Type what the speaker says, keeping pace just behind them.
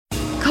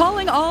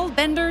Calling all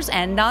benders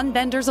and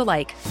non-benders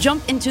alike.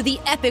 Jump into the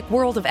epic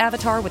world of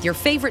Avatar with your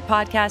favorite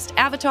podcast,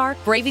 Avatar: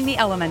 Braving the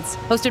Elements.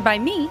 Hosted by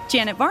me,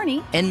 Janet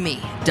Varney. And me,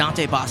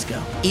 Dante Bosco.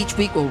 Each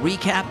week we'll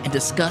recap and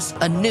discuss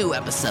a new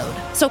episode.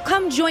 So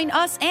come join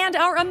us and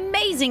our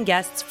amazing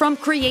guests, from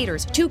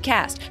creators to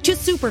cast to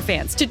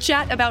superfans, to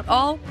chat about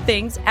all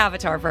things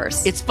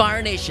Avatarverse. It's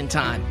Fire Nation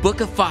time.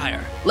 Book of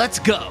Fire. Let's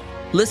go.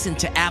 Listen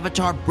to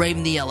Avatar: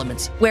 Braving the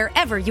Elements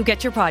wherever you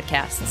get your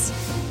podcasts.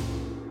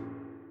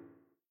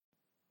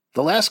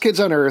 The Last Kids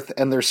on Earth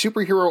and their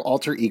superhero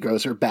alter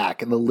egos are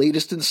back in the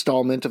latest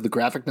installment of the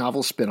graphic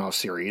novel spin-off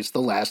series, The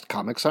Last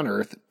Comics on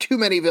Earth: Too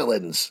Many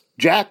Villains.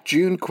 Jack,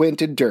 June,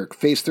 Quint, and Dirk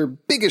face their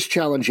biggest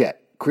challenge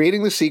yet,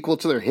 creating the sequel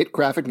to their hit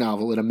graphic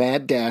novel in a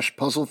mad dash,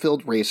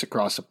 puzzle-filled race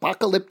across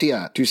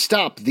Apocalyptia to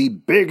stop the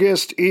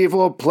biggest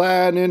evil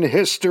plan in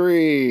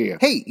history.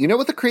 Hey, you know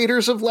what the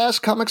creators of Last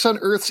Comics on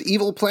Earth's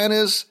evil plan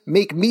is?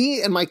 Make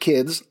me and my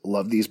kids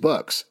love these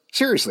books.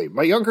 Seriously,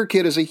 my younger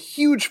kid is a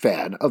huge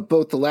fan of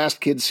both the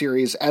Last Kids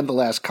series and the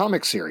Last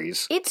Comics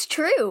series. It's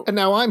true. And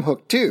now I'm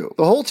hooked too.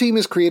 The whole team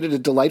has created a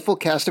delightful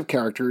cast of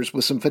characters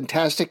with some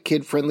fantastic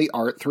kid-friendly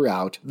art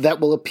throughout that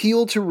will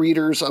appeal to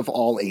readers of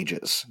all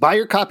ages. Buy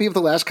your copy of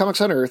The Last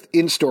Comics on Earth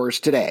in stores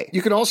today.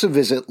 You can also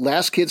visit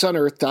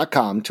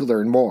lastkidsonearth.com to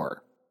learn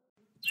more.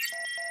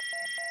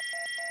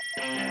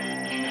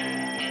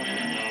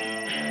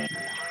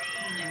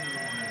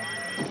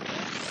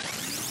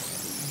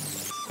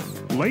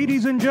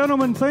 Ladies and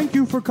gentlemen, thank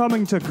you for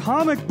coming to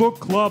Comic Book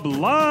Club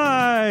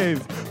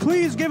Live.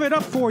 Please give it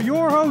up for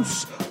your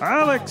hosts,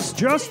 Alex,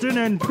 Justin,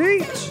 and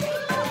Pete.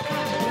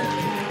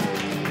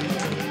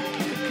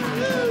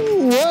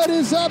 What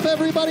is up,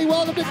 everybody?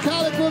 Welcome to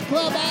Comic Book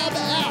Club. I'm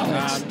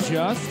Alex. I'm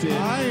Justin.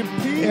 I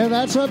am Pete. And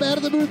that's our man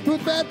of the booth,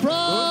 Boothman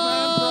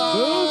Prime.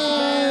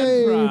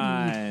 Boothman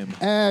Prime.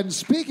 And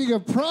speaking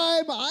of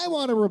Prime, I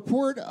want to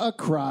report a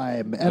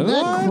crime. And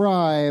that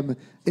crime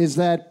is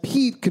that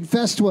Pete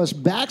confessed to us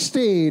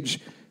backstage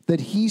that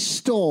he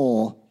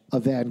stole a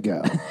Van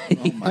Gogh.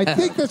 I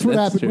think that's what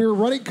happened. True. We were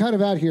running kind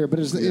of out here, but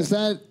is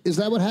that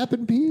what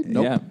happened, Pete?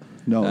 Nope. Yeah.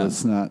 No,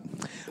 it's not.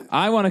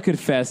 I want to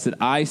confess that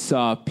I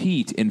saw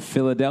Pete in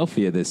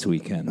Philadelphia this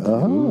weekend.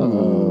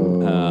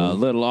 A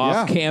little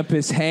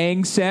off-campus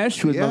hang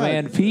sesh with my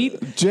man Pete.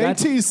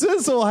 JT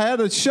Sizzle had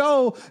a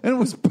show and it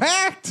was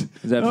packed.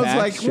 Is that I was packed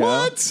like, show?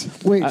 what?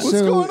 Wait, what's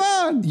so going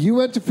on? You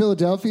went to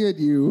Philadelphia and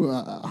you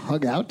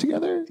hung out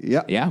together?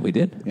 Yeah. Yeah, we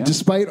did. Yeah.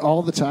 Despite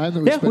all the time that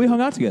we spent? We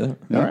hung out together.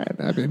 All right.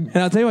 I mean, And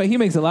I'll tell you what, he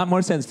makes a lot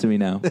more sense to me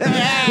now.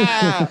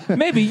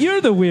 Maybe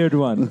you're the weird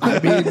one. I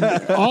mean,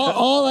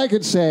 all I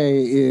could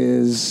say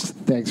is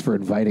thanks for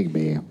inviting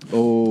me.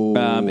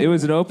 It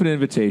was an open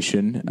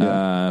invitation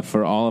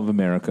for all of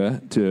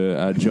America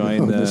to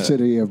join the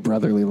city of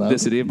brotherly love. The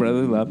city of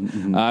brotherly love.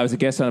 Mm-hmm. I was a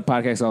guest on a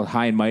podcast called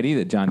High and Mighty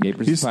that John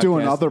Gapers. He's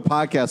doing other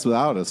podcasts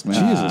without us, man.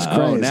 Jesus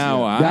Christ.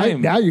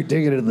 now you're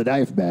digging into the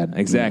knife, man.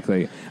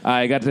 Exactly.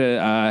 I got to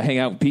hang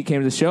out. Pete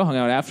came to the show, hung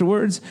out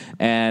afterwards,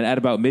 and at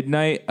about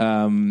midnight,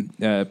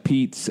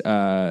 Pete's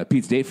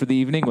date for the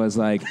evening was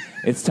like,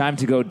 "It's time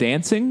to go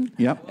dancing."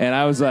 Yep. And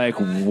I was like,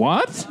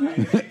 "What?"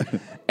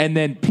 And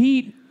then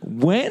Pete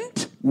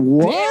went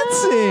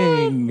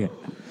dancing.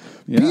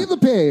 Pete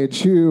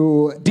LePage,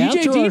 who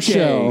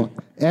DJ.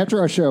 after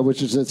our show,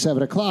 which is at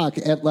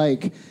 7:00, at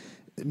like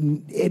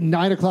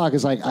 9:00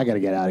 is like, I got to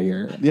get out of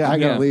here. Yeah. I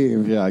got to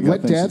leave. Yeah, I got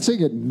went things to-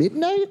 dancing at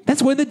midnight.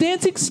 That's when the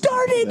dancing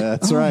started.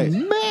 That's right.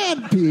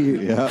 Man,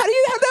 Pete. Yeah. How do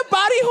you have that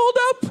body hold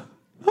up?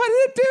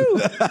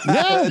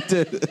 How did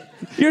it do?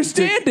 You're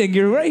standing.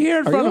 You're right here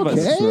in front of us.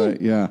 okay? That's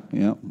right. Yeah.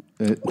 Yeah.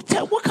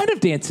 What kind of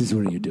dances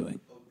were you doing?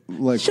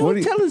 Like,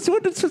 Tell us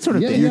what sort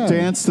of Yeah, dance? You yeah.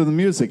 danced to the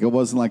music. It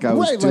wasn't like I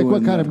was Right, doing... like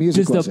what kind of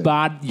music Just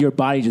was your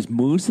body just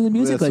moves to the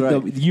music. That's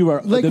like right. you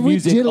are Like the if we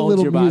music did a owns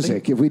little your body?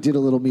 music, if we did a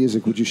little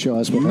music, would you show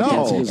us what No. that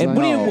dancing is And like?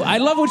 what do you, I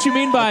love what you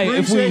mean by if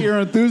Appreciate we your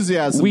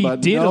enthusiasm, we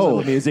but did no. a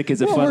little music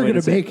is a Well, fun we're way going to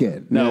to say make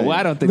it. No, well,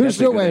 I don't think There's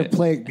that's no a way good of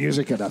playing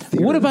music at a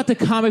theater. What about the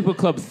comic book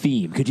club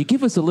theme? Could you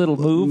give us a little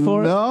move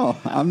for it? No,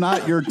 I'm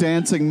not your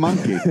dancing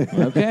monkey.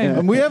 Okay.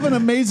 And we have an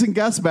amazing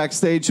guest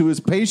backstage who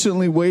is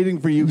patiently waiting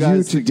for you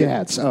guys you to get...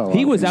 dance? Oh,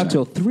 He was okay. out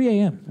till 3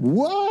 a.m.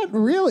 What?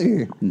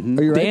 Really? Are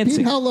you right, Dancing.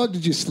 Pete? How long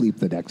did you sleep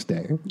the next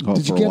day? Oh,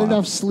 did you for a get while.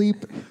 enough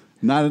sleep?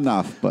 Not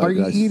enough, but... Are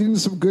you eating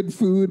some good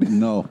food?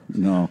 No.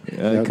 come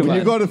When you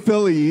on. go to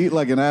Philly, you eat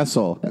like an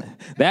asshole.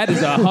 That is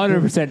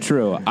 100%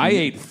 true. I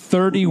ate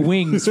 30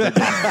 wings for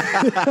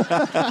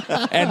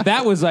dinner. And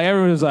that was like,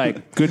 everyone was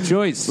like, good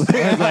choice.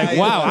 I was like,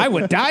 wow, I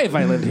would die if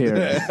I lived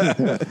here.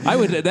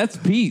 That's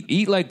Pete.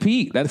 Eat like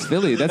Pete. That's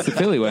Philly. That's the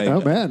Philly way.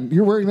 Oh, man.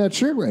 You're wearing that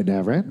shirt right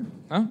now, right?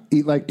 Huh?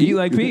 Eat like Pete. Eat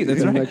like Pete,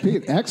 that's Eat right. like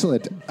Pete.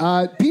 Excellent.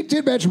 Pete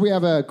did mention we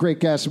have a great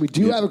guest. We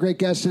do have a great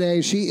guest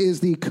today. She is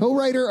the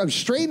co-writer of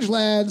Strange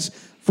Lands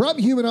from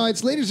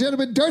Humanoids. Ladies and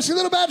gentlemen, Darcy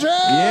Little Badger!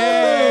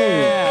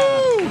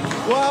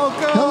 Yeah!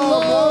 Welcome!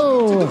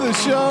 Hello! Welcome to the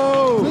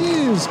show!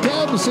 Please,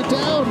 come, sit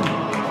down.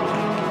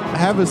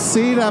 Have a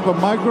seat, have a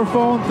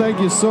microphone. Thank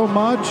you so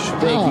much.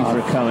 Thank you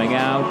for coming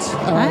out.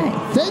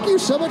 Thank you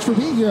so much for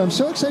being here. I'm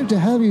so excited to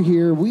have you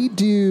here. We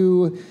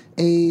do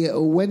a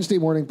Wednesday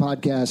morning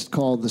podcast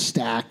called The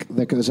Stack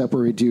that goes up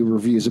where we do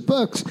reviews of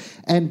books.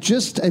 And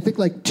just, I think,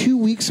 like 2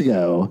 weeks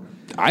ago,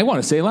 I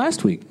want to say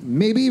last week.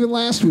 maybe even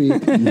last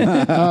week,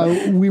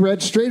 we read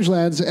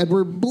Strangelands and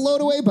were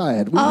blown away by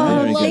it. We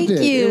loved thank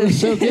it. you. It was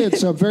so good.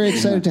 So I'm very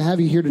excited to have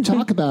you here to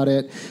talk about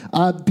it.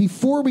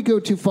 Before we go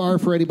too far,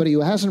 for anybody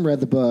who hasn't read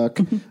the book,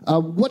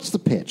 what's the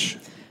pitch?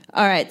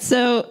 All right,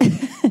 so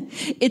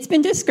it's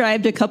been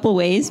described a couple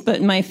ways,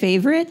 but my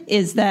favorite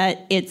is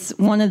that it's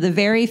one of the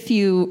very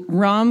few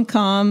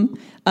rom-com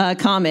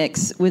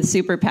comics with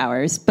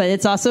superpowers, but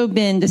it's also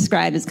been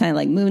described as kind of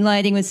like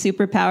Moonlighting with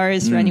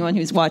superpowers for anyone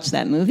who's watched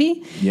that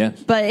movie. Yeah.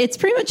 But it's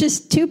pretty much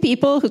just two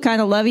people who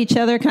kind of love each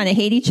other, kind of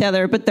hate each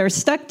other, but they're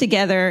stuck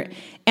together,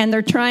 and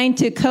they're trying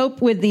to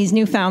cope with these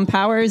newfound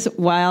powers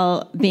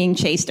while being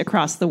chased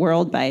across the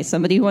world by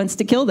somebody who wants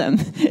to kill them.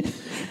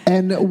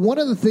 And one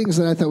of the things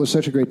that I thought was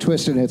such a great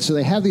twist in it, so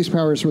they have these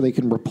powers where they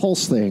can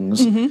repulse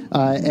things,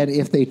 and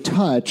if they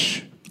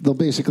touch, they'll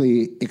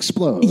basically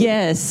explode.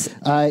 Yes.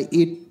 I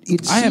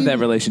have that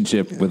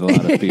relationship with a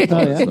lot of people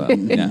as well.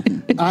 Yeah.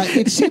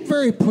 It seemed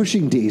very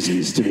Pushing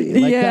Daisies to me.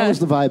 Like, that was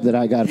the vibe that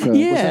I got from it.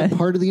 Yeah. Was that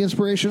part of the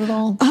inspiration at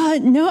all?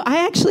 No,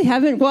 I actually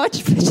haven't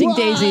watched Pushing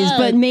Daisies,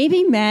 but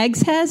maybe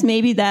Mags has.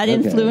 Maybe that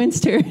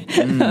influenced her.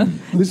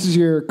 This is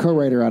your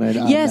co-writer on it.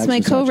 Yes, Mags my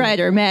Versace.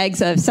 co-writer,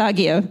 Mags of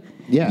Saggio.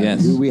 Yeah,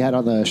 Yes. who we had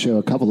on the show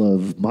a couple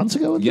of months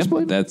ago at this Yep,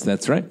 point.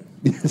 that's right.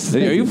 Are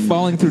you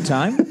falling through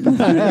time?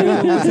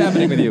 What's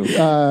happening with you?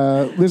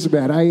 Listen,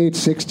 man, I ate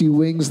 60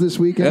 wings this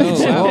weekend.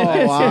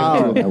 Oh,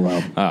 wow.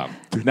 Well,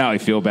 Now I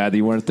feel bad that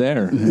you weren't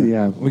there.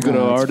 yeah. We could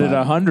have That's ordered fine.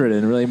 100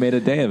 and really made a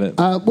day of it.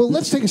 Well,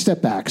 let's take a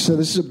step back. So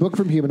this is a book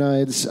from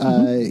Humanoids.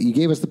 You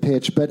gave us the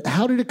pitch, but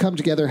how did it come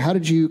together? How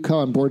did you come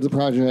on board the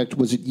project?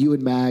 Was it you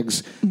and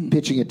Mags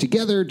pitching it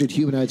together? Did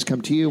Humanoids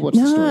come to you? What's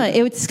the story?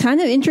 It's kind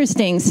of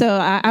interesting. So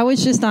I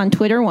was just on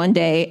Twitter one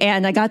day,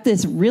 and I got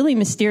this really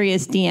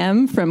mysterious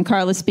DM from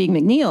Carla Spieg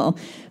McNeil,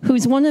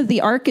 who's one of the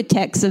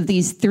architects of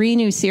these 3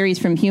 new series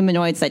from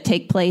Humanoids that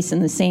take place in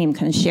the same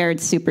kind of shared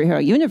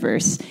superhero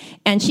universe.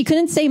 And she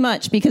couldn't say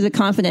much because of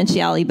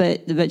confidentiality,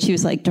 but she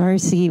was like,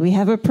 Darcy, we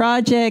have a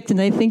project,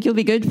 and I think you'll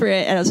be good for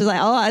it. And I was just like,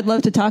 oh, I'd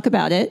love to talk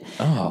about it.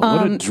 Oh,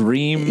 what a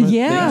dream thing to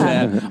yeah.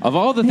 have. Of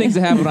all the things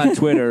that happen on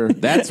Twitter,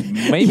 that's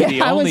maybe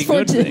the I was only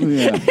good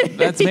fortunate. thing.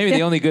 That's maybe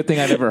the only good thing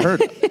I've ever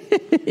heard.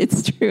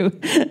 It's true.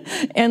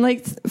 And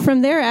like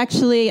from there,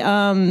 actually,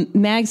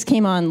 Mags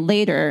came on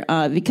later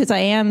because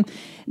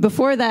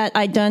before that,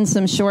 I'd done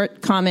some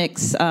short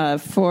comics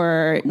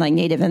for like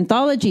native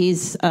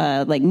anthologies,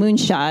 like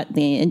Moonshot,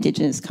 the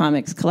Indigenous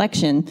Comics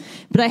collection.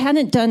 But I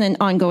hadn't done an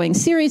ongoing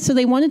series, so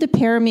they wanted to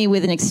pair me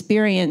with an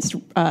experienced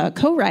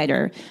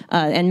co-writer,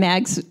 and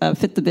Mags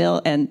fit the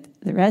bill, and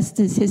the rest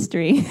is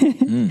history.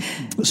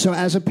 So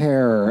as a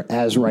pair,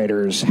 as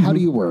writers, how do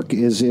you work?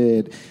 Is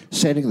it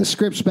sending the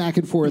scripts back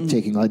and forth,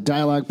 taking like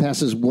dialogue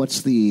passes?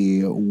 What's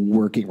the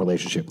working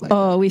relationship like?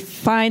 Oh, we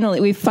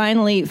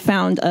finally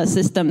found a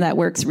system that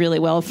works really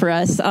well for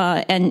us.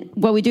 And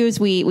what we do is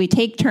we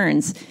take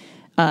turns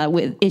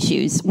with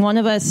issues. One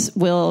of us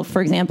will,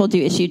 for example, do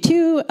issue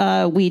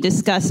 2. We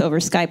discuss over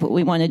Skype what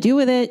we want to do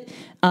with it.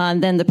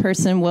 Then the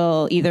person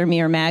will, either me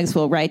or Mags,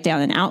 will write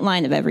down an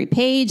outline of every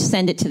page,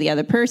 send it to the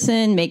other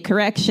person, make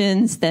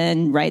corrections,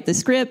 then write the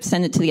script,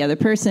 send it to the other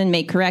person,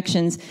 make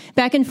corrections,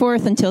 back and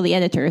forth until the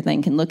editor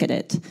then can look at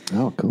it.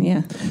 Oh, cool.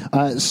 Yeah.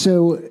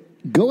 So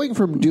going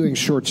from doing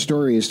short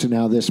stories to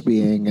now this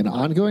being an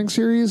ongoing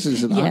series,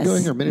 is it Yes.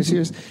 ongoing or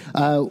miniseries?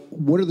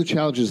 What are the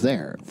challenges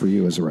there for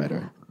you as a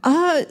writer?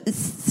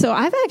 So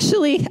I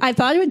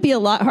thought it would be a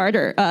lot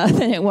harder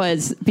than it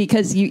was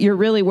because you're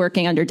really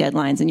working under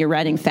deadlines and you're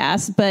writing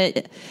fast.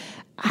 But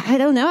I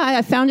don't know.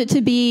 I found it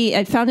to be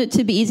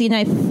easy, and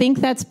I think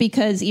that's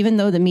because even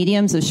though the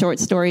mediums of short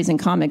stories and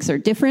comics are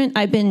different,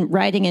 I've been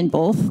writing in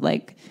both,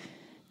 like,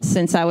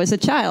 since I was a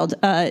child.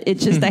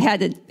 It's just I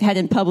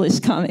hadn't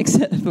published comics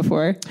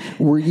before.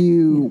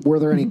 Were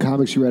there any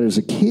comics you read as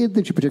a kid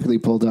that you particularly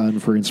pulled on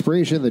for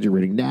inspiration that you're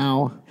reading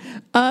now?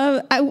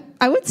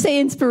 I would say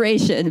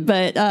inspiration,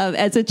 but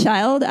as a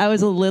child, I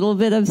was a little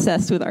bit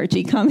obsessed with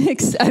Archie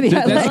comics. I mean,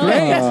 That's great.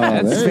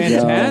 That's there you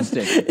go.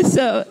 fantastic.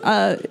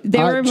 So they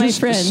were my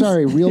friends.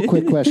 Sorry, real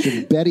quick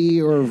question.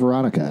 Betty or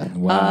Veronica?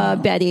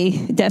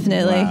 Betty,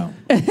 definitely. Wow.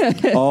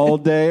 All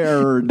day,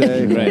 every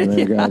day. Right. There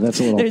you go. That's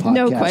a little There's podcast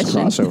no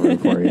question.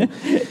 crossover for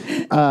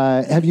you.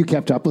 Have you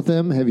kept up with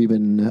them? Have you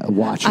been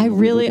watching?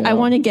 I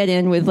want to get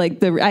in with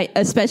like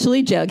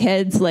especially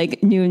Jughead's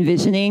like new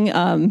envisioning.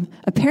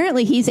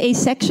 Apparently he's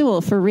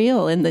asexual for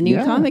real in the new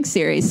comic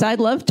series. So I'd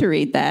love to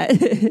read that.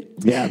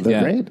 Yeah,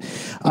 they're great.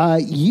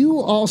 You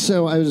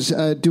also, I was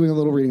doing a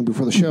little reading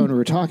before the show, and we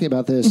were talking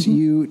about this.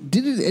 You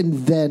didn't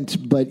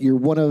invent, but you're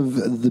one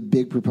of the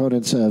big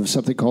proponents of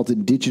something called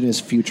indigenous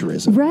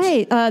futurism.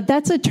 Right.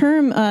 That's a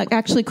term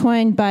actually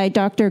coined by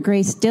Dr.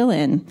 Grace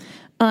Dillon.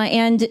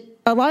 And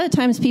a lot of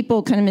times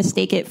people kind of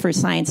mistake it for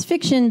science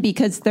fiction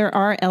because there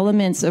are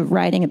elements of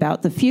writing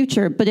about the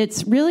future, but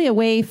it's really a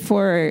way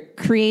for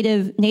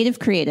native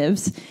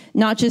creatives,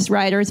 not just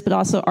writers, but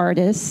also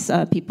artists,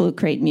 people who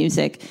create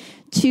music,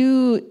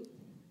 to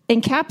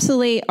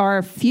encapsulate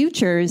our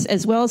futures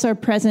as well as our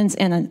presence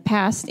and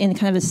past in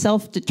kind of a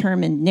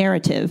self-determined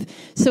narrative.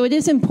 So it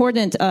is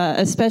important,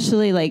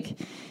 especially like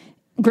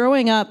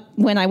growing up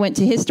when I went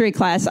to history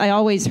class, I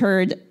always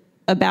heard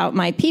about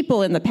my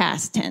people in the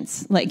past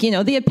tense. Like, you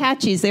know, the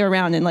Apaches, they were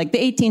around in like the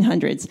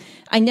 1800s.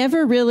 I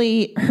never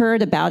really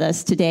heard about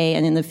us today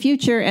and in the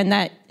future, and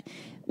that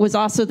was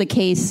also the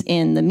case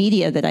in the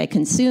media that I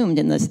consumed,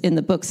 in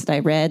the books that I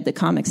read, the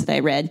comics that I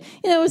read.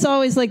 You know, it was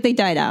always like they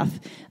died off.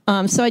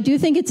 So I do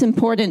think it's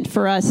important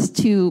for us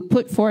to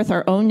put forth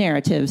our own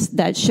narratives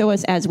that show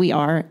us as we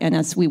are and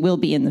as we will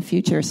be in the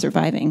future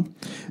surviving.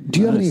 Do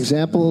you have any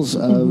examples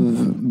of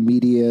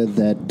media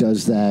that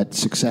does that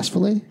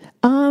successfully?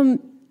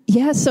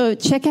 Yeah, so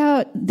check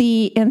out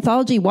the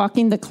anthology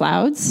Walking the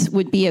Clouds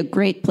would be a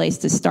great place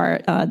to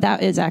start.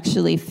 That is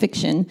actually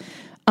fiction.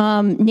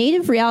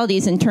 Native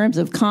Realities, in terms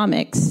of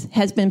comics,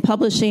 has been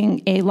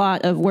publishing a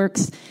lot of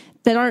works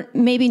that aren't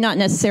maybe not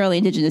necessarily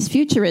indigenous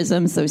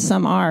futurism, though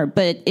some are,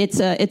 but it's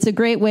a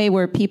great way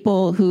where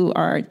people who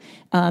are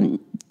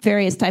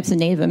various types of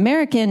Native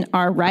American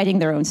are writing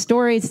their own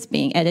stories. It's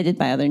being edited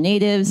by other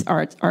natives.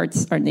 Arts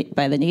are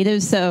by the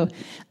natives. So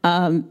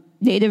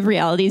Native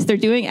Realities, they're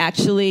doing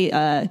actually,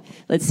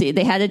 let's see,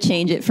 they had to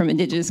change it from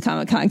Indigenous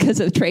Comic Con because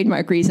of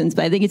trademark reasons,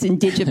 but I think it's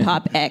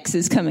Indigipop X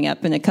is coming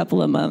up in a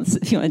couple of months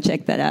if you want to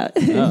check that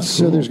out.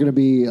 So there's going to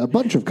be a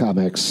bunch of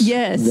comics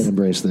that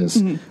embrace this.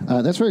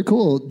 Mm-hmm. That's very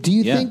cool. Do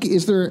you think,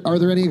 are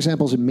there any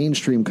examples in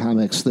mainstream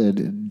comics that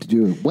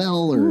do it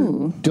well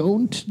or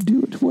don't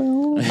do it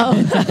well?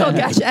 Oh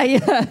gosh,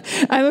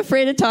 I'm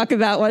afraid to talk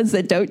about ones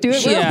that don't do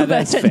it well. Yeah,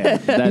 that's fair.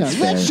 That's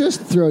fair. Let's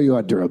just throw you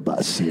under a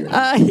bus here.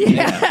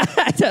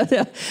 I don't know.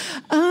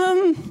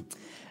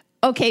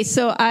 Okay,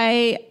 so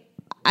I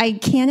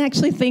can't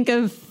actually think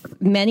of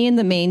many in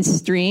the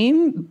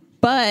mainstream,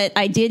 but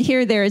I did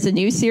hear there is a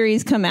new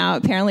series come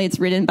out. Apparently it's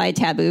written by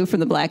Taboo from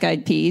the Black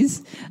Eyed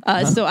Peas.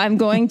 So I'm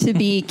going to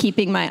be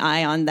keeping my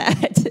eye on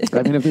that.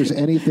 I mean, if there's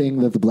anything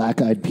that the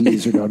Black Eyed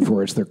Peas are known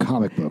for, it's their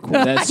comic book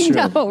work. That's true.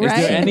 Know, right?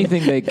 Is there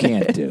anything they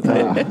can't do?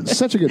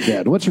 Such a good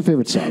band. What's your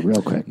favorite song,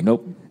 real quick?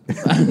 Nope.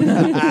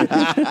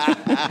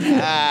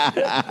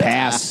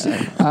 Pass.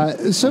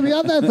 So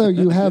beyond that, though,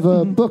 you have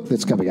a book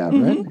that's coming out,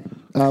 right?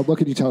 What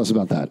can you tell us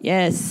about that?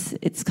 Yes,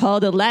 it's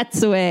called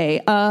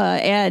Alatsue,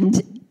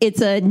 and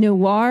it's a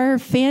noir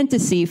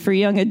fantasy for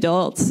young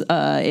adults.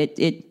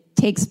 It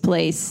takes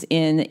place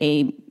in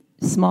a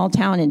small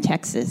town in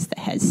Texas that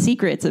has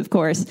secrets, of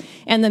course,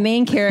 and the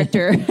main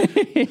character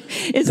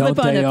is Don't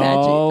Lipon they Apache.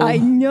 all? I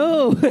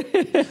know.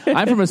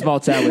 I'm from a small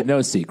town with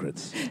no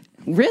secrets.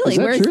 Really? Is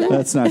that Where's true? that?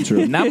 That's not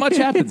true. Not much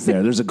happens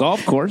there. There's a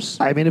golf course.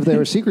 I mean, if they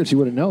were secrets, you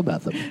wouldn't know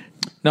about them.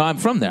 No, I'm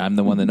from there. I'm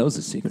the one that knows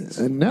the secrets.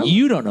 No.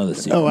 You don't know the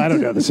secrets. Oh, I don't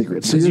know the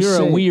secrets. Because you're a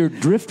saying- weird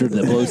drifter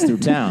that blows through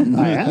town.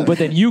 I have. But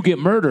then you get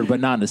murdered, but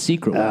not in a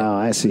secret way. Oh,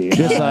 I see.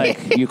 Just like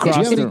you Do you cross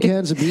have any through.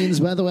 cans of beans,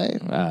 by the way?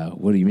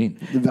 What do you mean?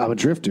 I'm a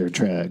drifter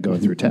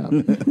going through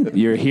town.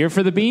 You're here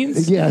for the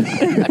beans? Yeah. I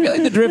feel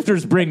like the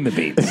drifters bring the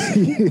beans.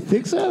 You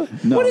think so?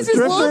 No, What is this?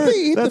 Well, they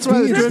eat That's the why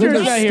the beans. drifter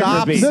They're not here for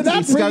stops. beans. They're not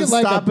He's gotta bringing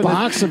like a stop in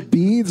box of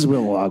beans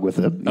along with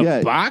them. A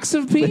Yeah. box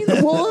of beans?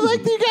 Well,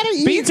 like you gotta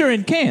eat. Beans are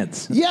in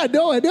cans. Yeah,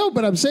 no, I know,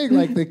 but I'm saying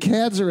like the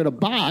cans are in a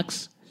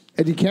box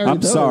and you carry I'm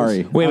those.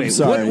 sorry. Wait, I'm wait.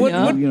 sorry.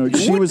 What You know,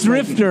 she what was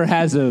drifter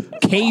has a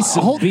case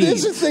of This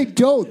beans? is they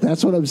don't.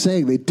 That's what I'm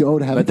saying. They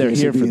don't have. But a they're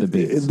case here of for the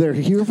beans. They're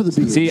here for the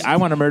beans. See, I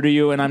want to murder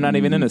you, and I'm not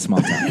even in a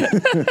small town.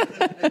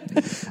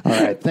 All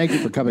right, thank you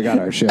for coming on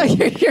our show.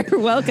 You're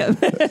welcome.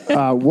 What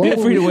Feel were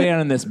free to we, weigh in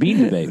on this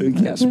bean debate.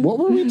 yes, what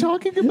were we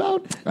talking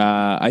about?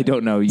 I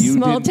don't know. You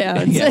Small didn't-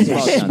 towns. Yeah,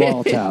 small towns.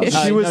 Small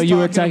towns. She was no, you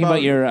were talking talking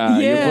about your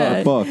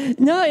Yeah. book.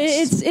 No,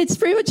 it's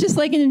pretty much just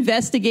like an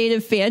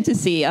investigative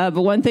fantasy.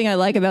 But one thing I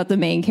like about the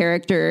main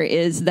character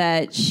is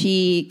that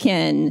she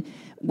can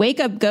wake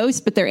up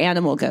ghosts, but they're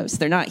animal ghosts.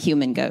 They're not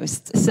human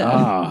ghosts. So,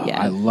 yeah.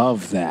 I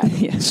love that.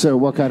 So,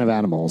 what kind of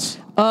animals?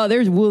 Oh,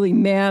 there's woolly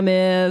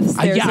mammoths.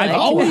 There's Yeah, I've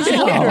always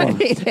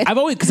Right. I've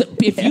always, because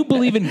if you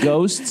believe in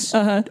ghosts,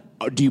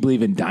 do you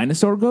believe in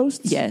dinosaur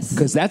ghosts? Yes.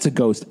 Because that's a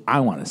ghost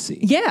I want to see.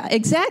 Yeah,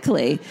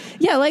 exactly.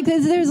 Yeah, like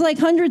there's like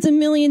hundreds of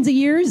millions of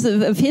years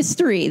of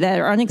history that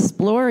are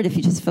unexplored if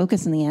you just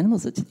focus on the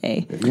animals of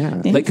today. Yeah,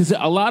 Like, because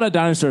a lot of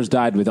dinosaurs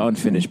died with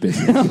unfinished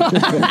business.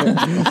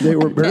 they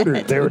were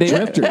murdered. They were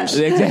drifters.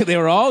 Exactly. They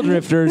were all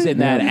drifters, and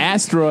that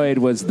asteroid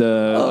was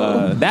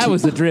that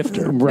was the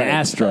drifter, the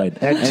asteroid.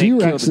 And it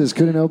T-Rexes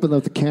killed- couldn't open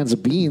up the cans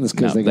of beans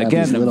because they got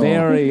Again, these little,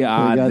 very they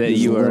odd got that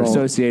these you are little-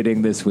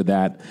 associating this with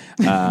that.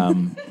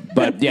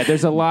 But yeah,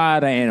 there's a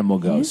lot of animal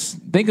ghosts.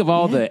 Think of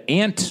all the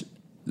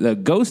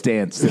ghost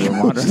ants that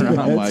are wandering around.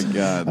 Oh my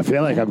God. I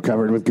feel like I'm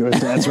covered with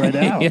ghost ants right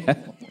now.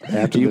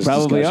 After You this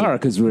probably discussion. are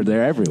because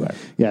they're everywhere.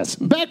 Yes.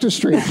 Back to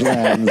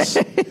Strangelands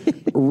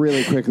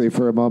really quickly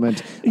for a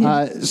moment.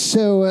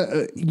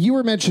 So you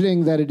were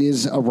mentioning that it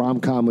is a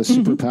rom-com with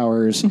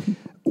superpowers.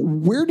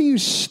 Where do you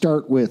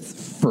start with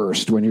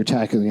first when you're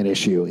tackling an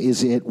issue?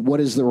 Is it what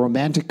is the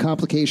romantic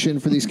complication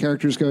for these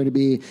characters going to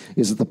be?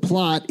 Is it the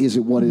plot? Is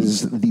it what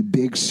is the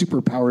big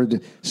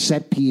superpowered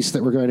set piece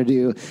that we're going to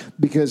do?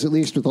 Because at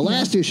least with the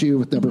last issue,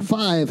 with number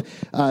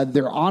 5,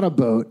 they're on a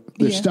boat.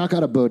 They're stuck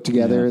on a boat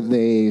together. Yeah.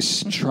 They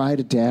try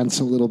to dance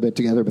a little bit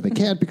together, but they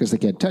can't because they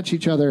can't touch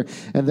each other.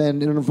 And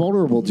then an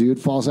invulnerable dude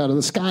falls out of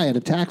the sky and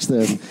attacks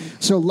them.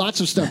 So lots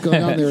of stuff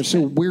going on there.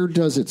 So where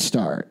does it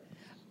start?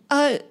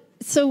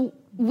 So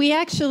we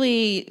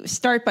actually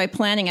start by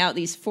planning out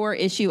these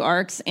 4-issue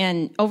arcs,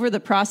 and over the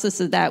process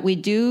of that, we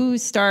do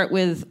start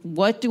with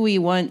what do we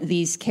want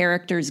these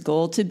characters'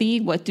 goal to be?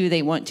 What do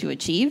they want to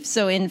achieve?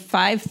 So in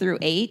 5 through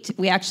 8,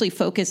 we actually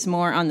focus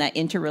more on that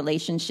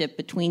interrelationship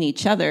between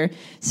each other.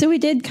 So we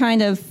did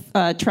kind of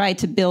try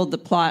to build the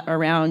plot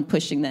around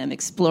pushing them,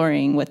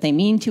 exploring what they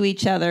mean to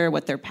each other,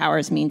 what their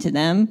powers mean to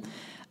them,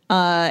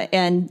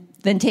 and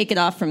then take it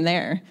off from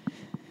there.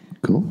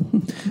 Cool.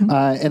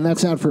 And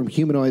that's out from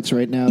Humanoids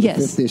right now. The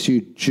 5th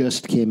issue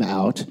just came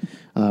out,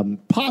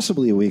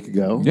 possibly a week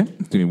ago. Yeah.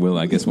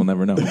 I guess we'll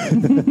never know.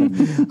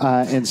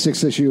 And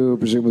 6th issue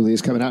presumably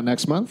is coming out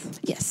next month?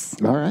 Yes.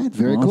 All right.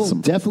 Very cool.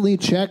 Definitely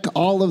check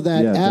all of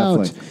that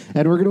out. Definitely.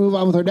 And we're going to move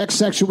on with our next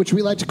section, which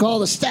we like to call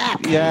the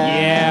Stack.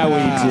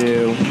 Yeah, we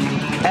do.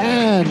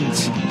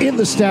 And in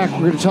the Stack,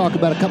 we're going to talk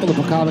about a couple of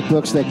comic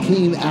books that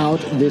came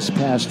out this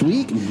past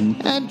week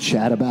and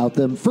chat about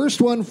them. First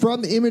one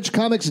from Image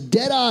Comics,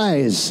 Dead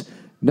Eyes.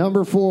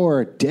 Number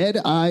 4, Dead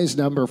Eyes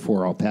number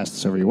 4. I'll pass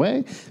this over your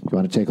way. If you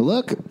want to take a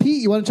look.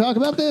 Pete, you want to talk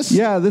about this?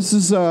 Yeah, this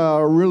is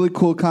a really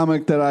cool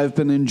comic that I've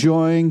been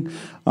enjoying.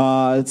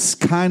 It's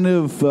kind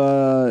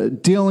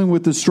of dealing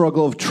with the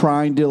struggle of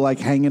trying to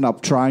hang it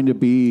up, trying to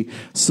be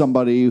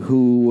somebody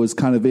who was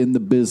kind of in the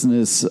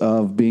business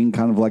of being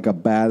kind of like a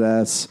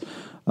badass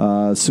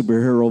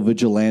superhero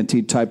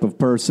vigilante type of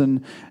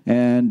person,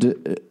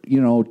 and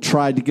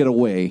tried to get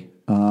away.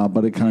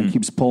 But it kind of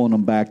keeps pulling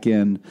them back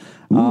in.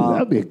 That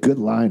would be a good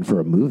line for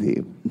a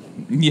movie.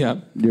 Yeah.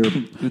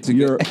 Thank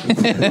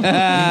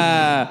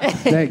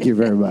you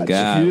very much.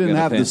 God, if you didn't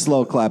have the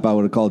slow clap, I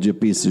would have called you a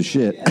piece of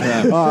shit.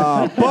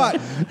 But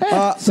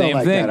same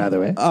like thing. That either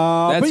way.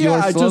 But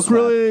yeah, I just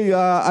really,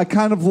 I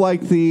kind of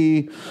like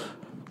the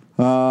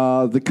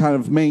kind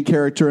of main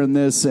character in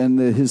this and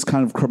his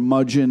kind of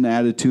curmudgeon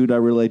attitude. I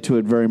relate to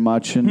it very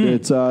much, and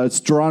it's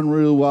drawn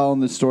really well,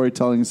 and the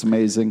storytelling is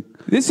amazing.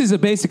 This is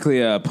basically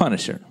a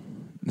Punisher.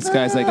 This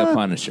guy's like a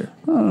Punisher.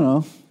 I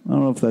don't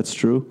know if that's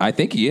true. I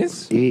think he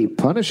is. He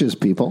punishes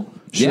people.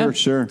 Sure.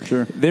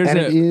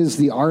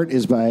 The art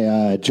is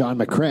by John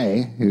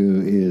McCrae,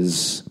 who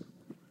is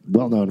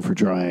well known for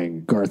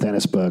drawing Garth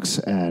Ennis books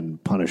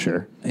and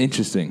Punisher.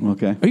 Interesting.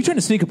 Okay. Are you trying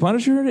to sneak a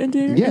Punisher into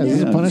here? Yeah, this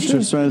is a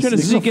Punisher. Trying to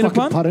sneak in a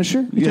pun?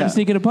 Punisher? You trying to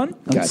sneak in a pun?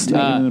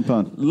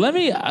 Let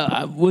me.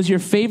 Was your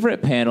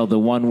favorite panel the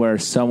one where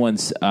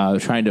someone's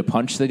trying to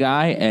punch the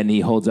guy and he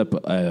holds up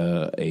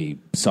a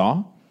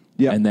saw?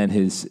 Yeah. And then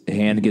his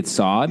hand gets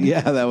sawed? Yeah,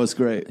 that was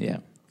great.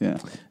 Yeah.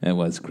 It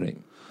was great.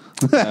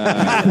 It's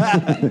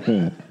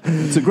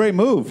a great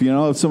move,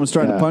 if someone's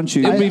trying to punch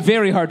you. It would be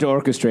very hard to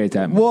orchestrate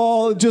that.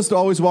 Well, just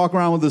always walk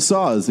around with a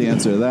saw is the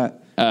answer to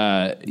that.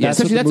 That's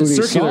a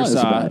circular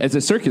saw. It's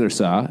a circular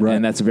saw, right.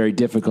 And that's very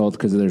difficult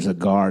because there's a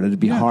guard. It'd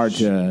be hard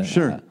to...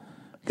 Sure.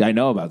 I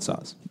know about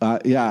saws. Way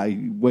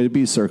to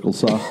be, circle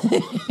saw.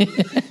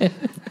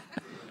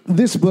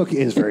 This book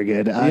is very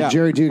good.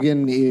 Jerry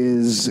Dugan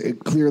is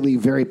clearly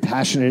very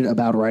passionate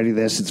about writing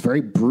this. It's very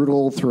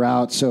brutal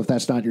throughout, so if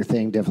that's not your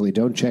thing, definitely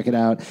don't check it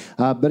out.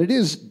 But it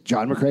is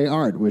John McCrae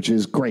art, which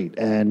is great.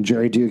 And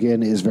Jerry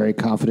Dugan is very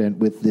confident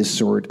with this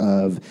sort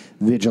of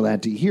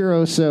vigilante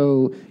hero,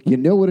 so you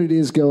know what it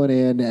is going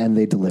in, and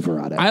they deliver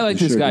on it. I like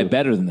this guy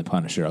better than the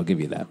Punisher, I'll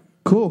give you that.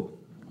 Cool.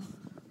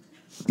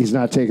 He's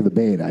not taking the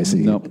bait, I see.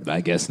 Nope,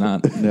 I guess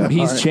not. No.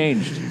 He's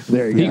changed.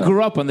 There you go. He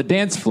grew up on the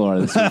dance floor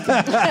this weekend.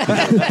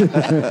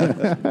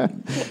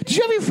 Did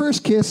you have your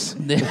first kiss?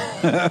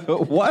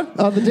 What?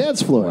 On the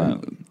dance floor.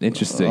 Wow.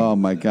 Interesting. Oh,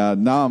 my God.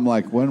 Now I'm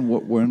like, when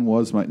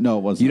was my... No,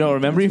 it wasn't. You don't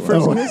remember your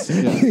first kiss?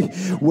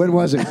 Yeah. When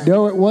was it?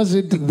 No, it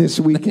wasn't this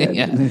weekend.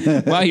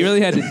 Yeah. Wow, you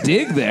really had to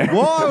dig there.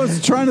 Well, I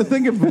was trying to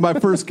think if my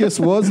first kiss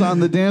was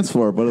on the dance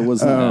floor, but it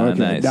was not. Okay.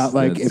 Nice. Not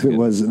like That's if good. it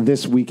was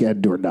this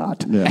weekend or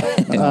not.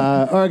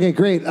 Yeah. Okay,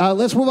 great.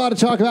 Let's move on to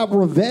talk about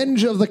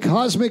Revenge of the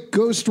Cosmic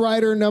Ghost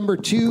Rider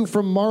 #2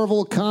 from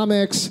Marvel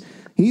Comics.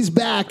 He's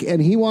back,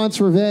 and he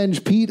wants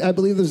revenge. Pete, I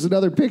believe there's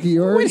another pick of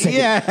yours. Wait a second.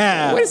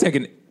 Yeah. Wait a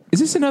second. Is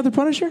this another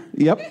Punisher?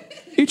 Yep. Are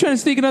you trying to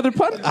sneak another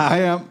pun? I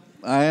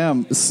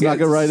am. Snuck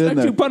it right in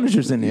there. 2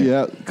 Punishers in here.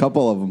 Yeah, a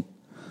couple of them.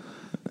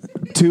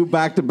 2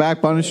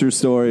 back-to-back Punisher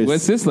stories.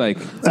 What's this like?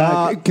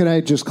 Can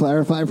I just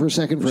clarify for a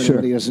second for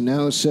anybody who doesn't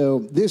know?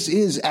 So this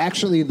is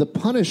actually the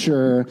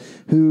Punisher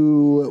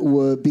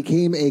who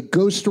became a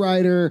Ghost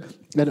Rider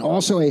and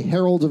also a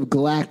Herald of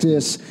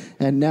Galactus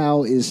and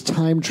now is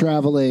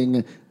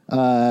time-traveling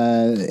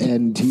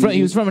and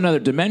He was from another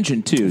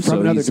dimension, too.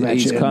 So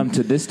he's come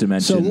to this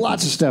dimension. So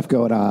lots of stuff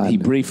going on. He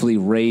briefly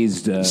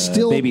raised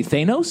baby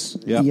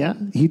Thanos. Yep. Yeah.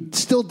 He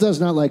still does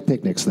not like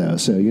picnics, though.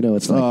 So,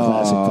 it's like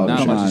classic Not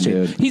Photoshop. much has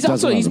changed.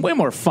 He's way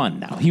more fun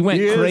now. He went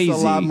crazy.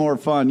 Is a lot more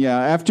fun, yeah.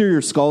 After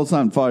your skull's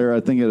on fire, I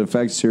think it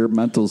affects your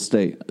mental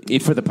state.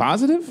 For the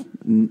positive?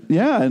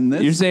 Yeah. And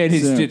You're saying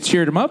it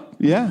cheered him up?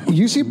 Yeah.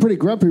 You seem pretty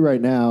grumpy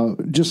right now.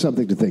 Just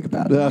something to think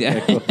about.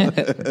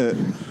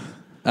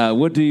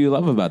 What do you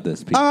love about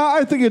this, Pete?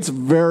 I think it's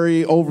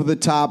very over the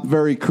top,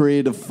 very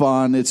creative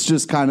fun. It's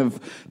just kind of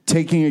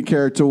taking a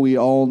character we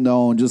all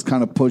know and just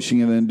kind of pushing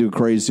it into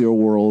crazier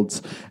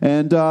worlds.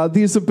 And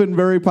these have been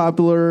very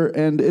popular,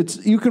 and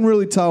you can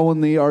really tell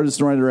when the artist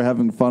and writer are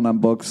having fun on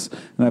books.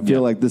 And I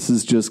feel like this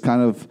is just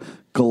kind of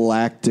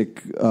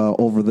galactic,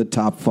 over the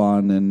top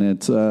fun, and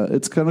it's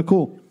kind of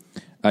cool.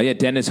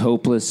 Dennis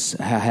Hopeless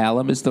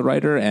Hallam is the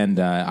writer, and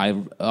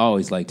I've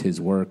always liked his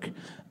work.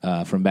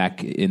 From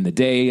back in the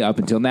day up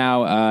until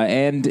now.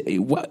 And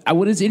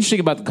what is interesting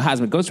about the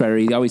Cosmic Ghost Rider,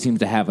 he always seems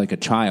to have like a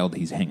child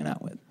he's hanging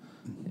out with,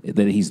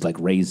 that he's like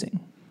raising.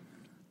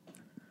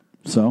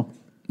 So?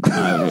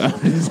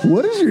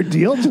 What is your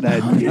deal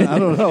tonight? I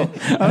don't know.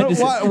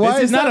 Why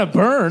is not a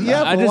burn?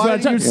 Yeah, but why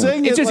you're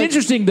saying it's just like,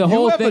 interesting, the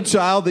whole thing. You have a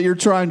child that you're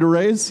trying to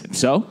raise?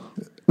 So?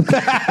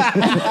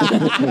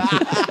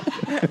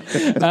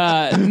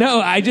 No,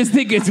 I just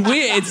think it's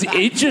weird. It's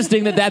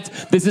interesting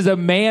this is a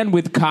man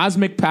with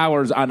cosmic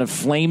powers on a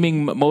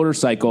flaming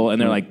motorcycle, and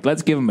they're like,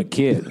 let's give him a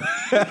kid.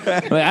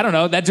 I don't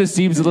know. That just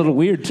seems a little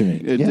weird to me.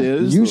 It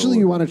is. Usually,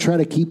 you want to try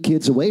to keep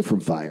kids away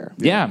from fire.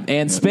 Yeah,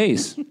 and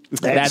space.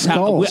 That's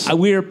how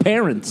we're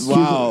parents.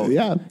 Wow.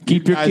 Yeah.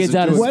 Keep your kids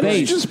out of Why space. did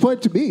you just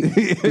point to me?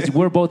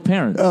 We're both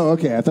parents. Oh,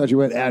 okay. I thought you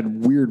went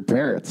add weird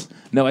parents.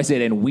 No, I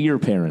said and we're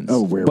parents.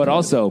 Oh, we're but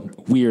parents. Also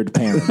weird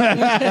parents.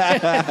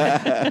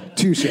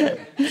 Touche.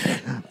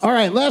 All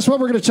right, last one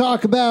we're going to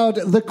talk about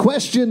the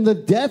question, the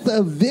deaths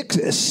of Vic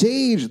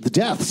Sage,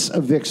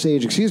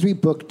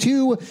 book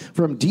 2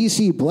 from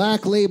DC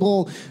Black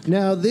Label.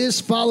 Now,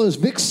 this follows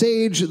Vic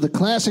Sage, the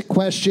classic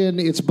question.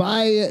 It's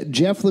by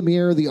Jeff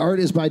Lemire. The art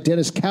is by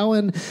Dennis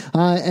Cowan,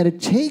 and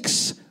it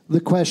takes the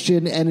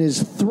question and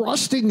is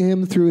thrusting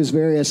him through his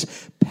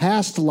various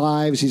past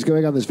lives. He's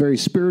going on this very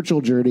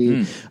spiritual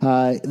journey.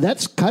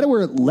 That's kind of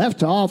where it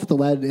left off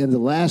in the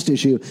last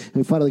issue. And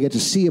we finally get to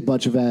see a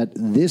bunch of that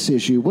this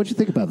issue. What do you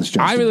think about this,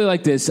 Justin? I really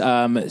like this.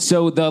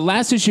 So the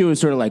last issue was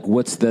sort of like,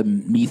 what's the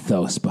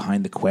mythos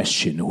behind the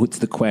question? What's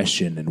the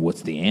question and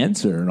what's the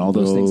answer and all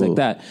those things like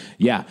that.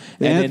 Yeah.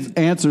 And then,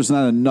 answer's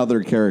not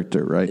another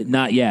character, right?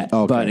 Not yet,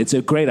 but it's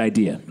a great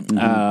idea.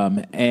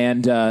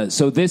 Mm-hmm.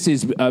 So this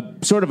is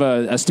sort of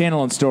a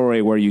standalone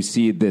story where you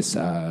see this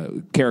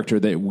character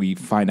that we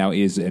find out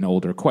is an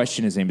older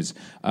question. His name is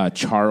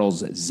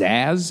Charles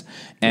Zaz,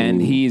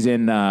 and he's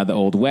in the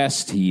Old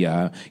West. He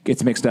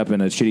gets mixed up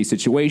in a shitty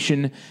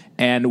situation,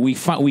 and we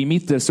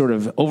meet the sort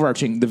of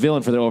the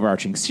villain for the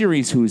overarching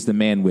series, who's the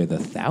man with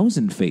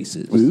 1,000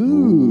 faces.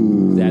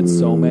 Ooh. That's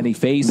so many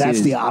faces.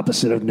 That's the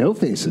opposite of no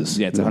faces.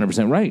 Yeah, it's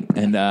 100% right.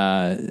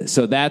 And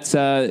so that's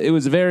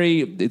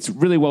it's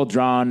really well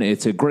drawn.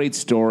 It's a great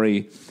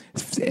story.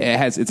 It's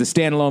a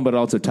standalone, but it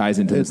also ties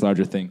into this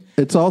larger thing.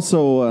 It's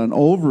also an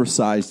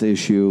oversized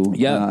issue,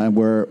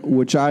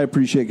 which I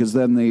appreciate because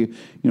then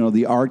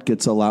the art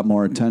gets a lot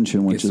more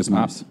attention, which is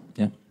nice.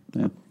 Yeah.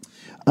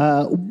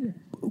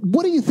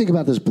 What do you think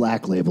about this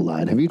Black Label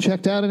line? Have you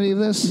checked out any of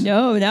this?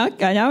 No, now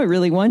I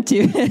really want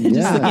to.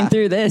 Just looking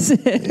through this.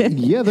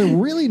 Yeah, they're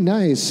really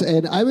nice.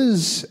 And I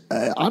was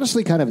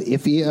honestly kind of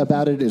iffy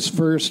about it as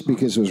first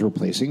because it was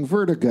replacing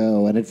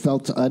Vertigo, and it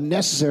felt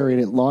unnecessary,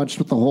 and it launched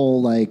with the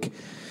whole, like...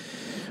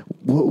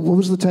 What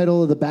was the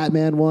title of the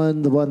Batman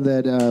one? The one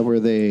that where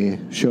they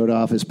showed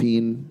off his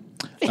peen?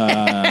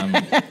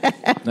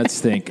 Let's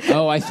think.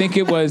 Oh, I think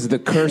it was The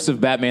Curse of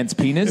Batman's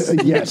Penis.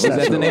 Yes, was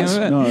that the name of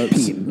it? No,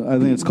 I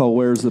think it's called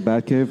Where's the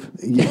Batcave?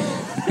 Yeah.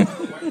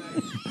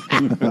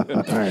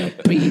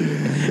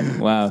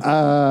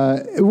 Wow.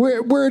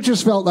 Where it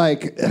just felt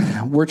like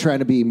we're trying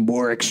to be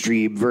more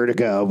extreme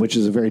Vertigo, which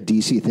is a very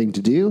DC thing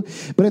to do.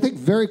 But I think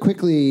very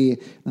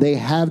quickly they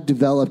have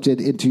developed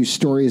it into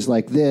stories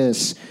like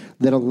this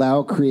that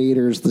allow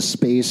creators the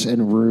space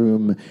and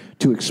room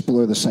to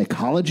explore the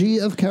psychology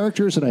of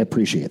characters, and I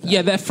appreciate that.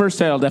 Yeah, that first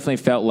title definitely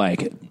felt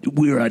like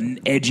we're an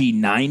edgy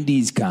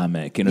 90s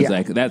comic, and it was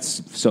like,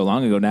 that's so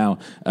long ago now.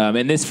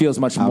 And this feels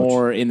much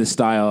more in the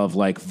style of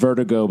like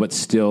Vertigo, but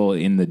still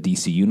in the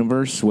DC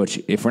universe,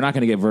 which if we're not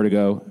going to get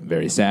Vertigo,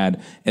 very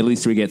sad, at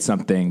least we get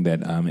something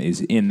that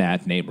is in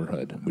that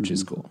neighborhood, which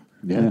is cool.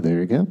 Yeah, there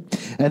you go.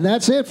 And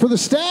that's it for the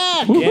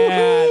stack. Yeah,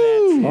 that's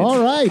it.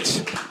 All right.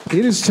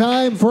 It is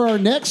time for our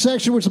next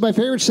section, which is my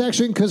favorite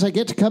section because I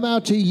get to come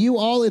out to you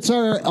all. It's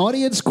our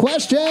audience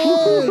questions.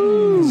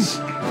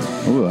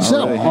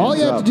 All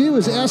you have to do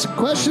is ask a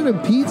question,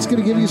 and Pete's going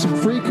to give you some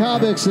free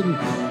comics, and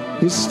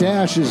his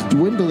stash is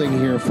dwindling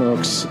here,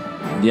 folks.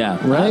 Yeah.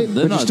 Right?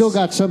 But you still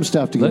got some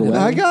stuff to give away.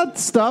 I got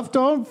stuff.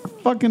 Don't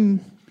fucking...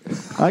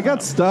 I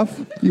got stuff.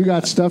 You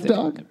got stuff,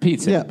 dog?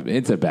 Pete's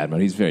it's a bad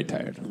mood. He's very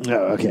tired.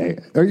 Oh, okay.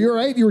 Are you all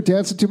right? You were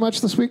dancing too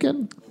much this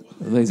weekend?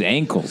 His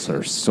ankles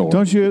are sore.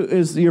 Don't you?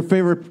 Is your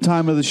favorite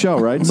time of the show,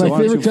 right? My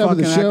favorite time of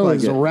the show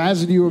is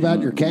razzing you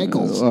about your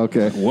cankles.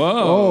 Okay.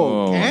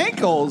 Whoa. Oh,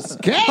 ankles?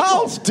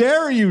 How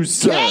dare you,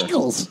 sir?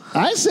 Cankles.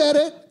 I said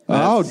it.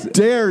 How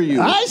dare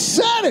you? I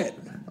said it.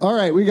 All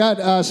right, we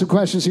got some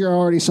questions here. I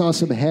already saw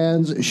some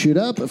hands shoot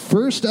up.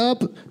 First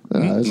up,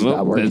 this is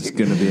not working. That's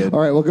going to be it. All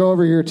right, we'll go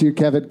over here to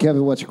Kevin.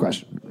 Kevin, what's your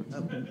question?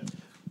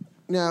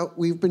 Now,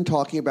 we've been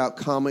talking about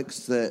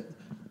comics that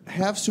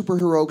have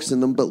superheroics in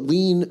them, but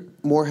lean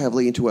more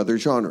heavily into other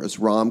genres,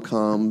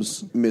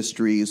 rom-coms,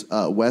 mysteries,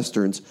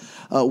 westerns.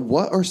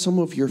 What are some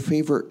of your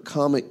favorite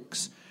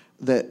comics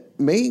that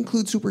may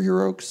include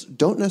superheroics,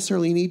 don't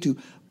necessarily need to,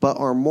 but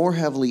are more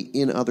heavily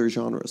in other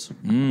genres?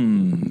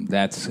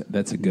 That's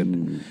a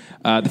good.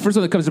 The first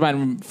one that comes to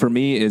mind for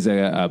me is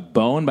a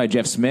Bone by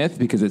Jeff Smith,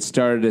 because it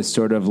started as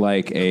sort of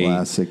like a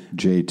classic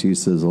JT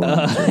Sizzle.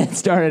 It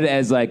started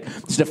as like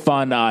just a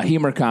fun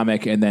humor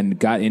comic, and then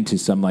got into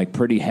some like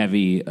pretty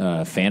heavy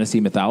fantasy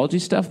mythology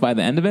stuff by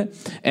the end of it.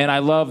 And I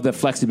love the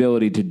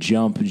flexibility to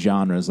jump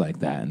genres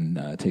like that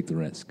and take the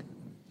risk.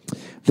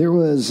 There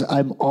was,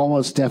 I'm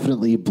almost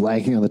definitely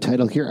blanking on the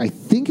title here. I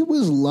think it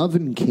was Love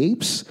and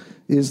Capes.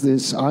 Is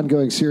this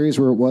ongoing series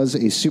where it was a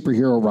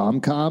superhero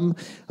rom-com,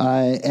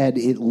 and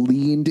it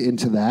leaned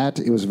into that.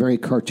 It was a very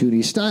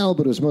cartoony style,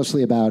 but it was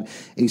mostly about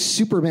a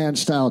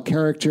Superman-style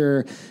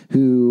character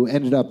who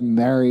ended up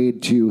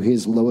married to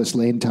his Lois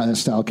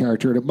Lane-style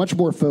character, and it much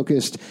more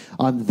focused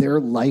on their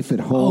life at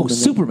home. Oh,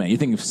 Superman. You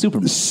think of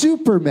Superman.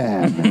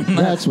 Superman.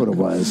 That's what it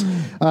was.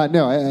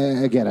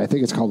 No, again, I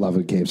think it's called Love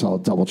and Capes. I'll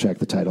double-check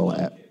the title.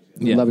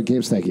 Love and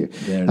Capes, thank you.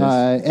 There it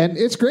is. And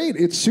it's great.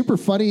 It's super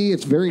funny.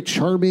 It's very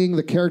charming.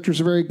 The characters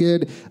are very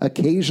good.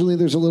 Occasionally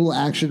there's a little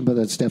action, but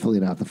that's definitely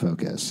not the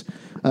focus.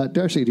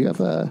 Darcy, do you have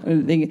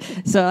a...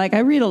 So, like, I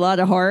read a lot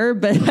of horror,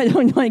 but I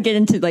don't want to get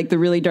into, like, the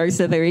really dark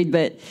stuff I read,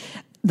 but...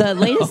 The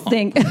latest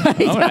thing. All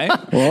right.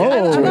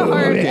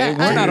 Okay.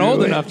 We're not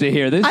old enough to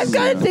hear this. I've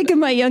got to think of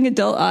my young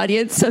adult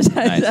audience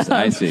sometimes.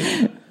 Nice.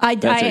 I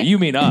see. You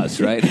mean us,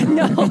 right?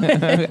 No.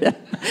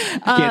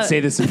 Can't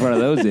say this in front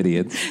of those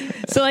idiots.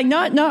 So, like,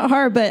 not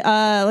hard, but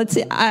let's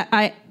see.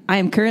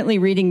 I'm currently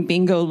reading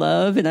Bingo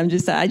Love, and I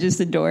just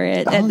adore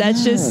it, and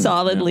that's just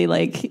solidly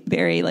like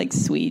very like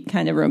sweet,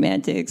 kind of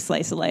romantic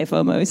slice of life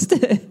almost.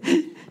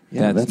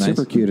 Yeah, that's nice.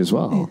 Super cute as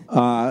well.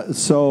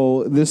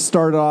 So this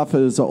started off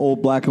as an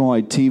old black and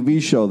white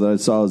TV show that I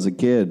saw as a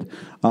kid,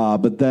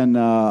 but then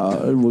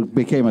it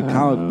became a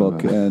comic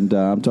book, and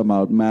I'm talking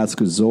about Mask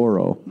of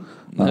Zorro.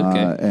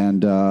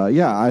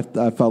 Okay.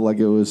 I felt like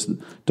it was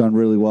done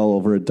really well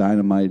over at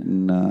Dynamite,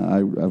 and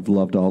I've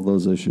loved all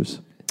those issues.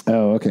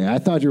 Oh, okay. I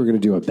thought you were going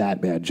to do a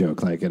Batman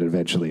joke, like, and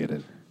eventually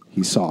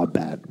he saw a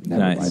bat.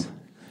 Never mind.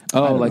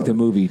 Oh, like the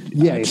movie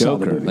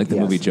Joker. Like the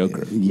movie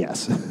Joker.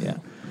 Yes. Yeah.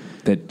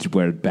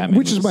 Where Batman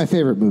Which is my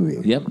favorite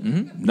movie. Yep.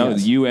 Mm-hmm. No,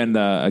 yes. You and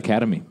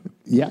Academy.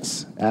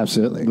 Yes,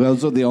 absolutely.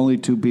 Those are the only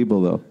two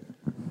people, though.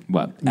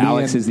 What?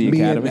 Alex is the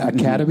Academy?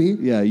 Academy?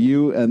 Yeah,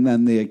 you and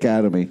then the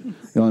Academy.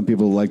 The only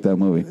people who like that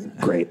movie.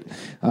 Great.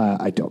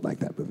 I don't like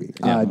that movie.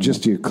 Yeah.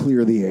 Just to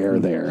clear the air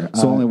there.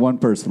 So only one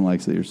person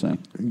likes it, you're saying?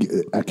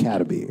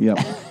 Academy. Yep.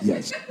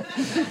 Yes.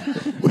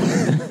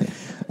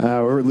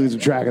 We're losing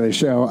track of the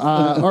show.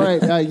 All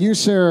right, you,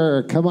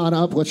 sir, come on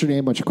up. What's your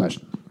name? What's your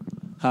question?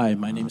 Hi,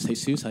 my name is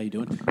Jesus. How you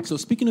doing? So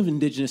speaking of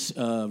indigenous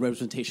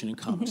representation in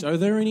comics, are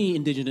there any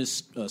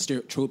indigenous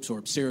tropes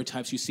or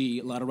stereotypes you see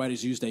a lot of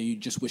writers use that you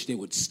just wish they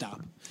would stop?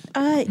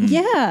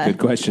 Yeah. Good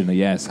question.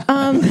 Yes.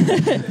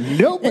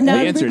 Nope. The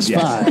answer is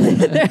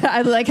yes.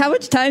 I'm like, how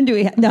much time do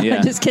we have? No,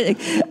 I'm just kidding.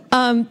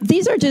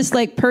 These are just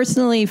like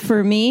personally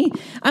for me,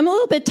 I'm a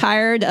little bit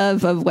tired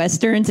of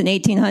Westerns and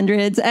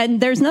 1800s, and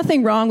there's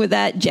nothing wrong with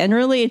that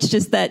generally. It's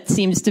just that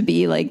seems to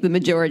be like the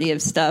majority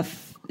of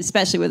stuff,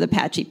 especially with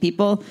Apache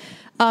people.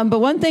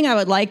 But one thing I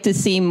would like to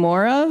see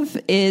more of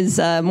is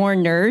more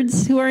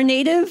nerds who are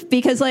native,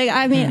 because, like,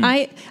 I mean,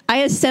 I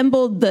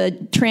assembled the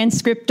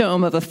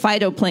transcriptome of a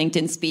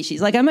phytoplankton species.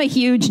 Like, I'm a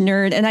huge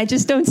nerd, and I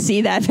just don't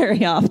see that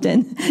very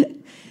often.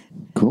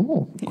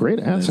 Cool. Great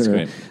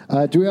answer.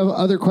 Great. Do we have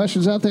other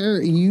questions out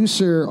there? You,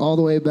 sir, all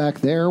the way back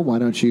there. Why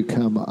don't you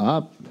come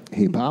up?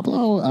 Hey,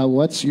 Pablo,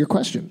 what's your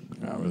question?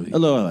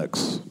 Hello,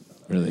 Alex.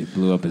 Really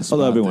blew up his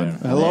Hello, everyone.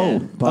 There. Hello,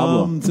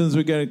 Pablo. Since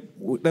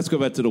let's go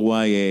back to the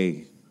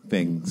YA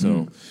thing.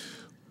 So,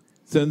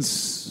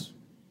 since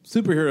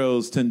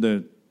superheroes tend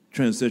to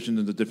transition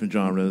into different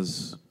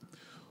genres,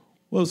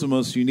 what's the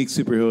most unique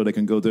superhero that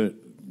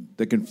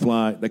can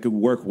fly, that could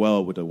work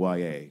well with the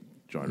YA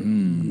genre?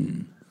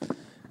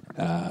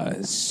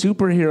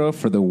 Superhero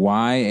for the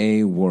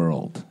YA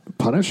world.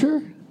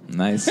 Punisher?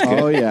 Nice.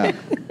 Oh, yeah.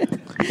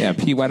 Yeah,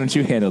 Pete, why don't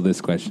you handle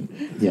this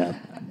question? Yeah.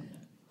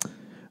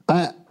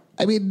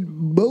 I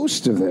mean,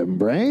 most of them,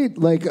 right?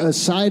 Like,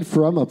 aside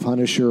from a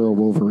Punisher or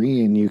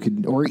Wolverine, you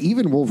could, or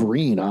even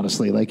Wolverine,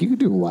 honestly, like, you could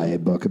do a YA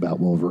book about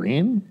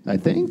Wolverine, I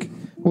think.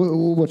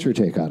 What's your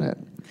take on it?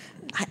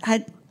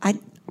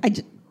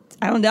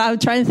 I don't know. I'm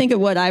trying to think of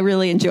what I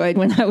really enjoyed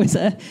when I was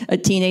a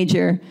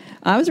teenager.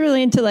 I was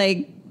really into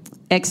like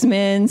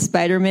X-Men,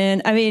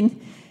 Spider-Man. I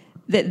mean,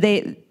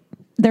 they're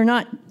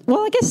not.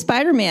 Well, I guess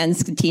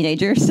Spider-Man's a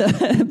teenager, so,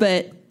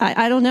 but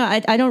I don't know.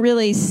 I don't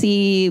really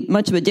see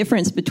much of a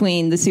difference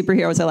between the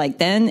superheroes I like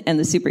then and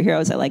the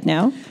superheroes I like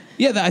now.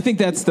 Yeah, I think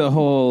that's the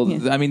whole.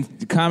 Yeah. I mean,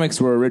 comics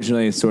were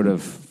originally sort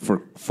of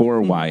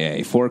for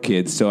YA, for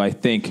kids. So I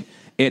think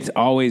there's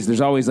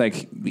always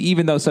like,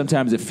 even though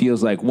sometimes it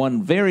feels like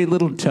one very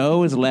little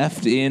toe is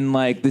left in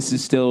like this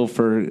is still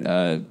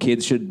for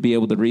kids should be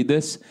able to read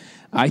this.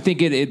 I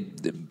think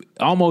it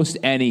almost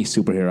any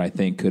superhero I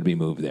think could be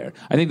moved there.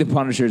 I think the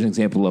Punisher is an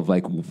example of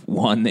like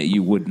one that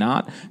you would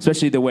not,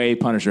 especially the way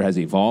Punisher has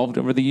evolved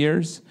over the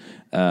years.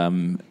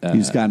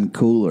 He's gotten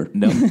cooler.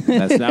 No,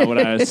 that's not what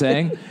I was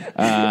saying.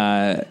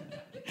 But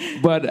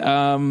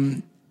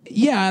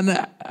yeah,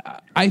 and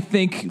I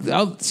think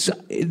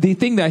the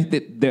thing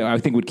that I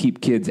think would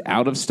keep kids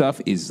out of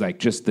stuff is like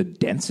just the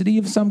density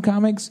of some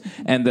comics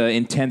and the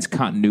intense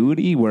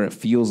continuity where it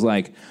feels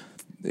like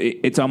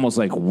it's almost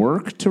like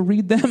work to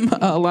read them.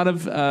 A lot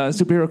of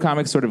superhero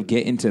comics sort of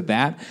get into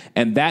that,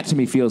 and that to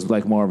me feels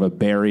like more of a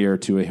barrier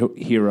to a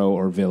hero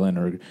or villain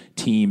or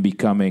team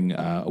becoming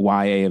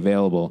YA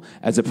available,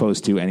 as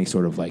opposed to any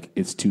sort of like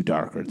it's too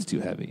dark or it's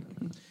too heavy.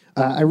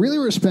 I really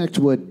respect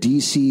what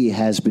DC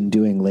has been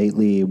doing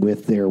lately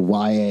with their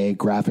YA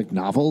graphic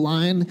novel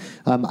line.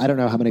 I don't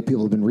know how many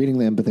people have been reading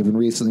them, but they've been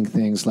releasing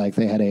things like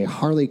they had a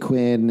Harley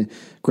Quinn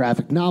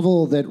graphic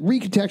novel that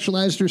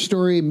recontextualized her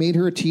story, made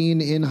her a teen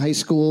in high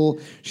school.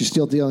 She's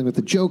still dealing with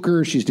the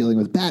Joker. She's dealing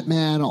with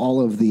Batman, all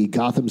of the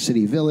Gotham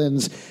City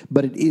villains,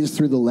 but it is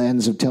through the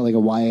lens of telling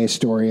a YA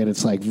story, and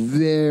it's like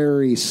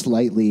very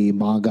slightly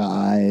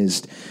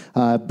manga-ized.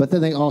 But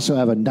then they also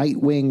have a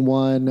Nightwing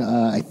one,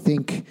 I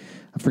think...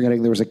 I'm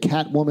forgetting there was a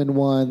Catwoman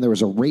one, there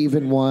was a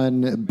Raven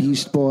one,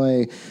 Beast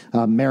Boy,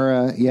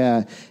 Mara,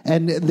 yeah.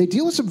 And they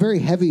deal with some very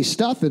heavy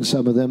stuff in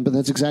some of them, but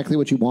that's exactly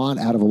what you want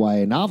out of a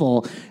YA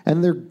novel.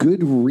 And they're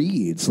good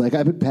reads. Like,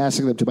 I've been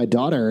passing them to my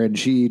daughter, and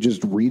she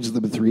just reads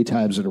them 3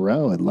 times in a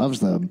row and loves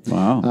them.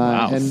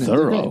 Wow. And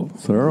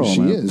thorough. She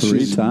man. is.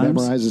 3 She times?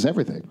 memorizes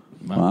everything.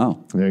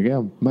 Wow. There you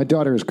go. My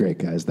daughter is great,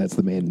 guys. That's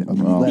the main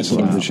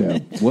lesson of the show.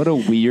 What a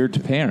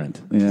weird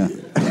parent. Yeah.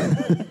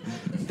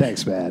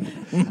 Thanks, man.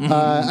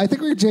 I think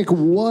we're going to take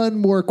one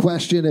more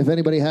question. If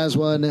anybody has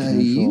one,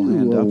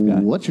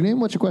 what's your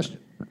name? What's your question?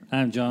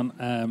 I'm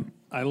John.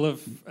 I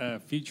love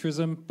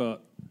futurism,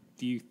 but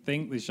do you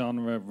think the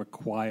genre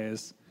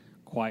requires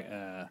quite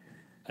a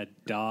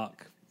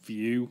dark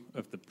view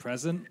of the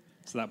present,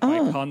 so that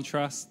by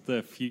contrast,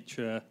 the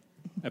future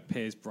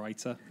appears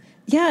brighter?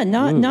 Yeah,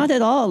 not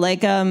at all.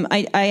 Like,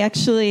 I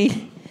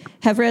actually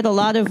have read a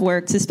lot of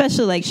works,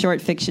 especially like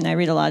short fiction. I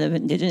read a lot of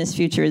indigenous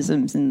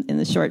futurisms in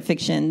the short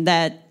fiction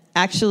that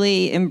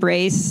actually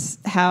embrace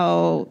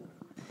how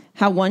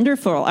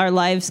wonderful our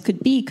lives could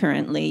be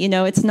currently. You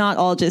know, it's not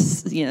all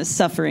just,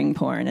 suffering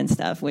porn and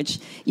stuff, which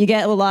you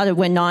get a lot of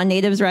when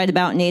non-natives write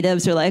about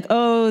natives. They're like,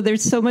 oh,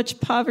 there's so much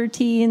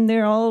poverty and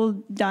they're all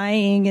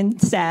dying and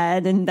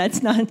sad, and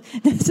that's not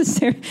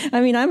necessary.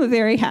 I mean, I'm a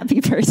very happy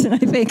person, I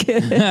think.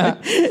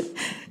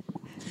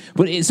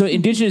 But so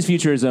indigenous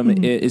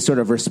futurism is sort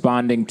of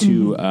responding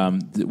to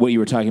what you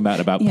were talking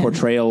about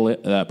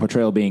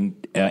portrayal being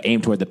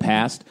aimed toward the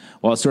past,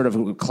 while sort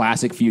of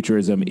classic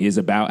futurism is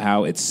about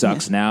how it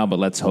sucks now, but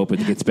let's hope it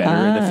gets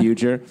better in the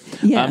future.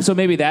 Yeah. So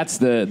maybe that's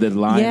the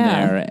line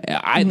there.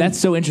 That's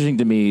so interesting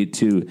to me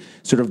to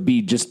sort of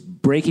be just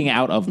breaking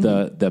out of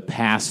the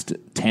past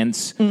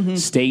tense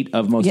state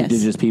of most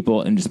indigenous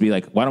people and just be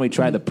like, why don't we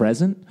try the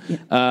present?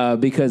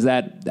 Because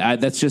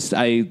that's just,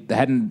 I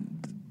hadn't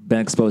been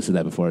exposed to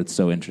that before. It's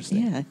so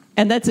interesting. Yeah,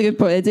 and that's a good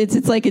point.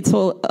 It's like its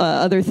whole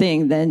other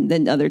thing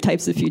than other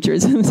types of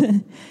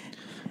futurism.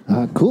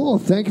 Cool.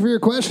 Thank you for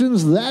your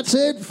questions. That's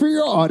it for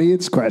your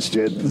audience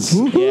questions.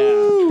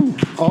 Yeah.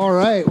 All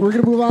right. We're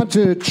going to move on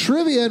to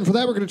trivia, and for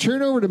that, we're going to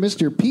turn over to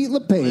Mr. Pete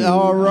LePage.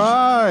 All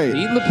right.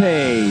 Pete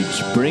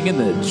LePage, bringing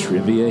the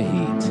trivia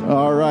heat.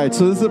 All right.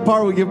 So this is the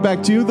part we give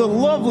back to you, the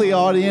lovely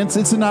audience.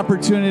 It's an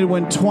opportunity to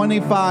win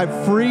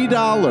 $25 free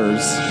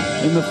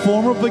in the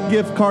form of a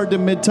gift card to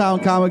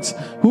Midtown Comics.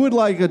 Who would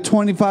like a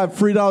 $25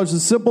 free? A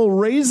simple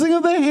raising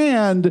of the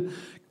hand.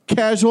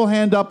 Casual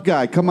hand up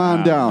guy. Come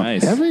on down.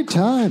 Nice. Every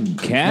time.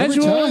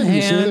 Casual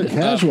hand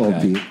casual,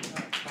 up Pete.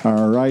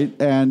 All right.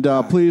 And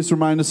please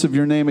remind us of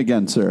your name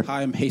again, sir.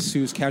 Hi, I'm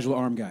Jesus, casual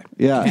arm guy.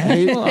 Yeah.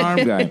 Casual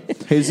arm guy.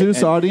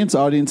 Jesus, audience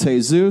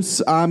Jesus.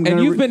 And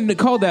you've been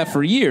called that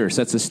for years.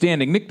 That's a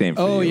standing nickname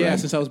for you. Oh, yeah, right?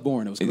 since I was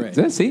born. It was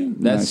great. See?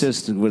 That's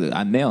just,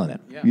 I'm nailing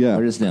it. Yeah.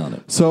 We're just nailing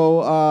it.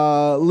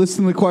 So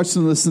listen to the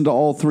question, listen to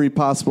all 3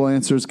 possible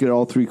answers, get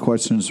all 3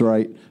 questions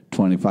right.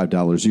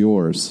 $25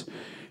 yours.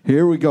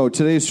 Here we go.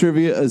 Today's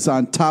trivia is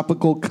on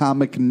topical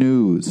comic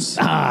news.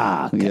 Okay.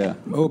 Yeah.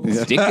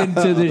 Sticking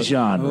to the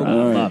genre.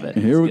 I love it.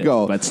 Here we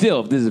go. But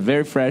still, this is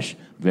very fresh,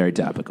 Very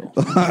topical.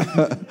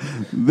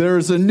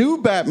 There's a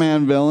new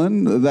Batman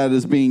villain that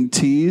is being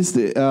teased.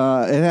 It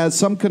has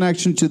some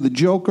connection to the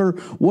Joker.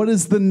 What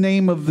is the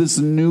name of this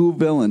new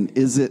villain?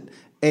 Is it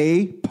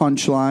A,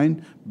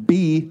 Punchline,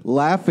 B,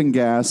 Laughing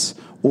Gas,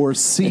 or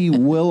C,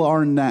 Will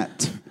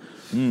Arnett?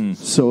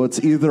 So it's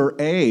either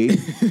A,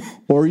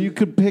 or you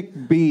could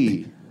pick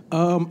B.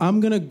 I'm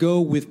going to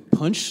go with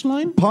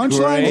Punchline.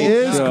 Punchline Great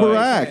is choice.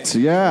 correct,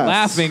 yes.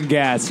 Laughing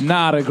Gas,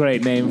 not a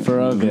great name for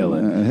a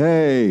villain.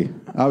 Hey,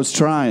 I was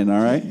trying,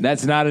 all right?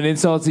 That's not an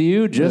insult to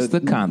you, just the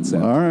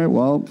concept. All right,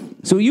 well.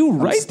 So you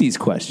write these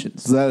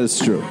questions. That is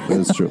true. That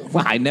is true.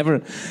 Wow, I never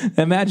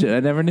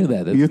knew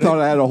that. You thought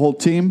I had a whole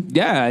team?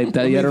 Yeah, I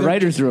thought you had a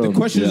writer's room. The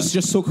question is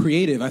just so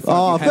creative. I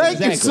thought. Thank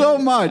you so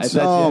much.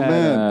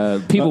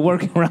 Man. People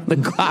working around the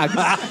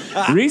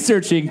clock,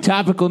 researching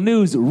topical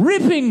news,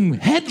 ripping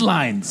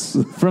headlines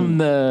from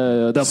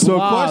the So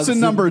blogs question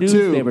and number 2.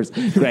 newspapers.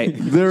 Great.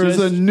 There is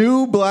a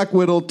new Black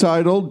Widow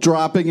title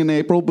dropping in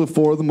April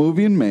before the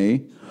movie in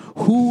May.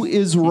 Who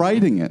is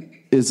writing it?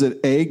 Is it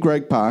A,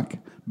 Greg Pak,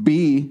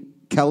 B,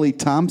 Kelly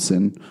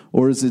Thompson,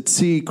 or is it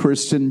C,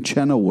 Kristen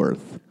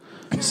Chenoweth?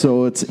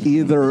 So it's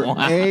either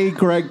A,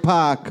 Greg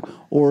Pak,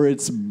 or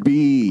it's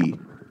B.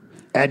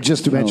 And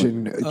just to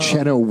mention,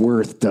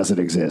 Chenoweth doesn't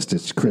exist.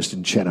 It's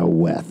Kristen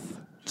Chenoweth.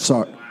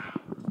 Sorry.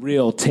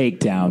 Real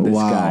takedown, this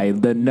guy.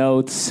 The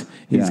notes,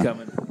 he's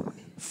coming.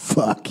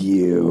 Fuck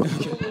you.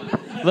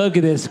 Look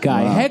at this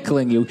guy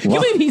heckling you. You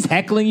believe he's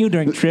heckling you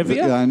during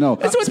trivia? Yeah, I know.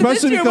 That's what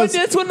Especially because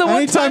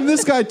anytime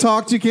this guy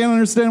talks, you can't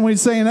understand what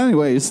he's saying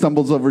anyway. He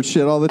stumbles over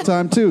shit all the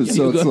time, too.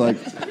 So it's like...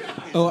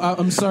 Oh,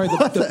 I'm sorry.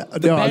 The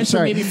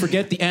banter made me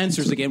forget the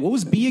answers again. What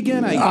was B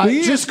again? B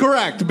is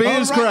correct. B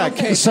is correct.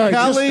 Okay. Sorry,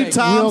 Kelly just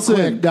Thompson.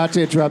 real quick, not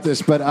to interrupt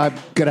this, but I'm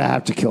going to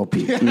have to kill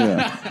Pete.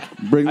 Yeah.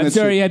 Bring I'm this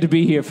sorry shit- you had to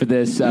be here for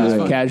this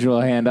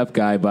casual hand-up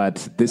guy,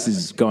 but this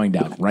is going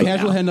down right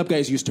Casual now. hand-up guy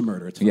is used to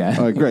murder. It's fine. Yeah.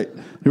 All right, great.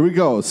 Here we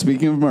go.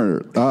 Speaking of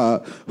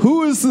murder,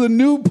 who is the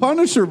new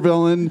Punisher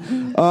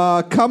villain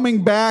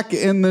coming back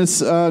in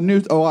this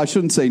new... Oh, I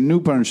shouldn't say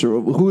new Punisher.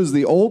 Who is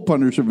the old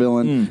Punisher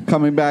villain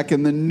coming back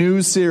in the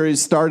new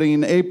series starting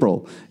in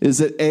April? Is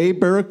it A,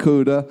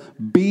 Barracuda,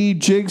 B,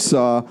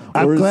 Jigsaw?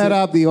 I'm glad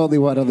I'm the only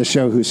one on the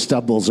show who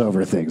stumbles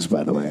over things,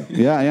 by the way.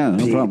 Yeah,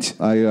 no Pete problem.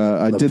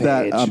 I did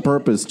that LePage. on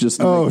purpose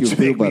just to make you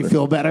feel better. Me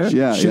feel better?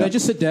 Yeah, Should I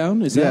just sit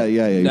down? Is that...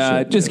 Yeah. You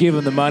should. Just give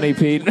him the money,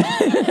 Pete.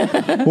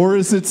 Or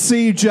is it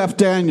C, Jeff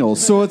Daniels?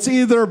 So it's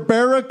either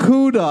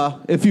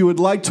Barracuda, if you would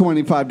like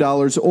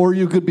 $25, or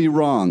you could be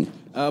wrong.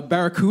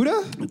 Barracuda?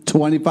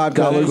 $25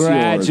 yours.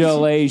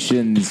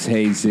 Congratulations,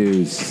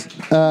 Jesus.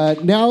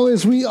 Now,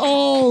 as we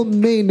all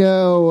may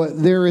know,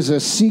 there is a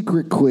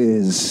secret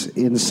quiz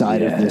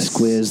inside of this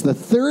quiz. The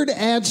third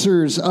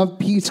answers of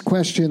Pete's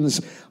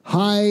questions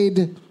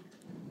hide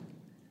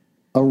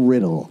a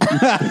riddle.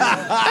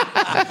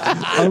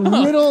 A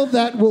riddle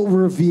that will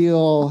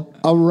reveal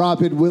a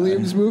Robin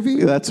Williams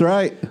movie. That's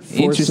right.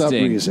 For some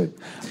Interesting. reason.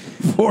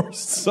 For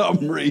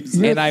some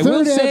reason. And I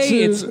will third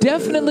say answer- it's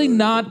definitely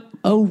not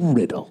a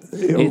riddle.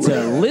 It's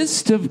a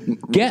list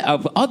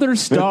of other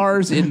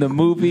stars in the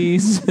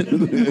movies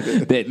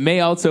that may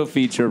also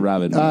feature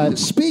Robin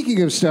Williams.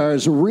 Speaking of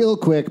stars, real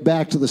quick,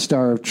 back to the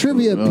star of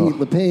trivia, Pete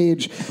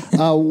LePage.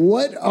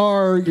 What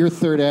are your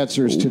third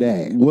answers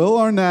today? Will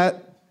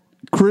Arnett,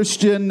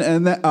 Kristen,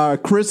 and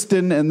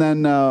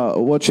then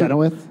what's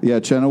Chenoweth? Yeah,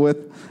 Chenoweth,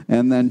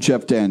 and then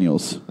Jeff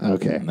Daniels.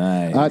 Okay.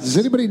 Nice. Does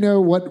anybody know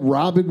what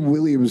Robin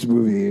Williams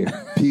movie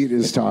Pete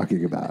is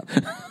talking about?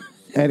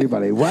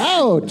 Anybody?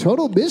 Wow,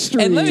 total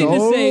mystery. And let me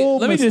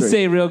Total just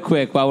say real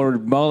quick while we're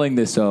mulling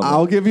this over.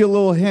 I'll give you a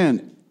little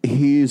hint.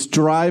 He's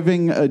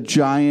driving a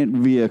giant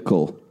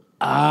vehicle.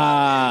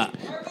 RV.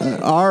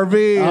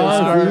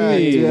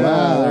 RV. Yeah,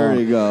 Wow. there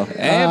you go.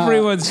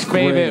 Everyone's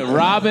favorite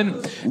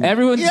Robin.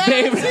 Everyone's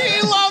favorite.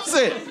 He loves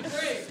it.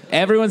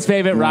 Everyone's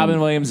favorite Robin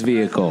Williams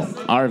vehicle,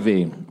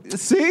 RV.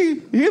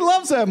 See, he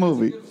loves that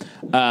movie.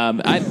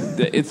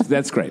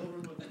 That's great.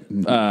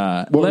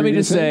 Let were me you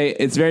just gonna say,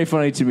 it's very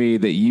funny to me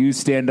that you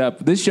stand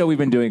up. This show we've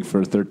been doing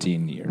for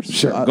 13 years.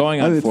 Sure. Going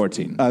I on think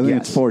 14. I think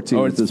Yes. it's 14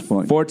 Or at this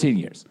point. 14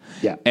 years.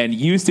 Yeah. And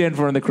you stand in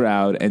front of the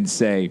crowd and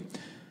say,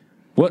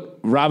 what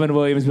Robin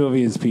Williams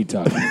movie is Pete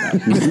talking about?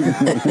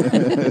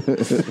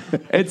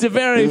 It's a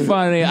very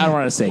funny, I don't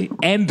want to say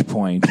end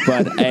point,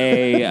 but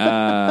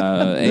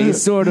a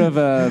sort of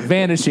a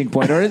vanishing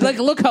point. Or like,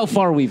 look how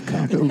far we've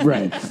come.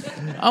 Right.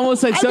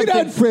 Almost like I mean,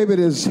 something. I'd frame it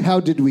as, how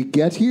did we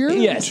get here?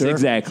 Yes,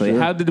 exactly.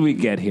 How did we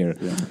get here?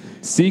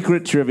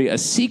 Secret trivia. A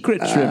secret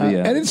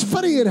trivia. And it's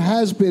funny, it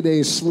has been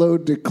a slow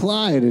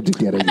decline into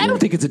getting I don't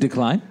think it's a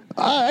decline.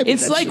 I mean,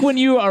 It's like when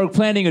you are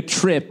planning a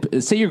trip,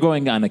 say you're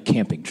going on a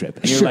camping trip,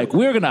 and you're Sure. like,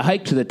 we're going to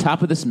hike to the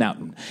top of this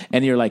mountain.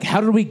 And you're like,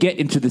 how did we get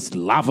into this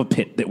lava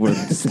pit that we're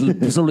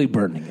slowly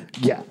burning it?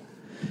 Yeah.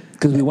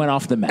 Because we went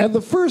off the map. And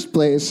the first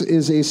place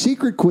is a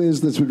secret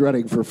quiz that's been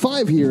running for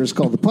 5 years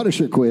called the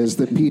Punisher Quiz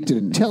that Pete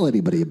didn't tell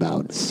anybody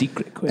about.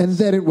 Secret quiz. And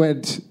then it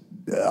went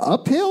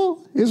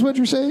uphill is what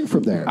you're saying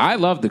from there. I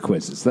love the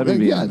quizzes. Let me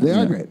be honest. They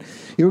are great.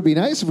 It would be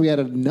nice if we had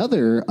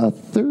a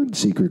third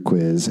secret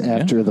quiz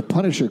after the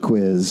Punisher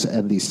quiz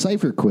and the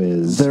Cypher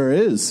quiz. There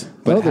is.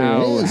 But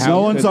there is.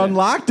 No one's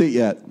unlocked it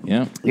yet.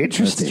 Yeah.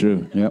 Interesting. That's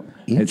true. Yep.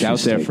 It's out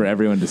there for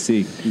everyone to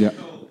see. Yeah.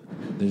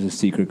 There's a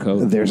secret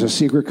code. There's a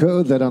secret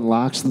code that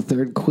unlocks the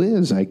third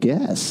quiz, I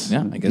guess.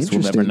 Yeah, I guess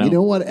we'll never know. You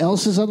know what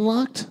else is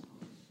unlocked?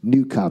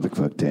 New Comic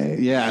Book Day.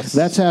 Yes.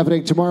 That's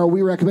happening tomorrow.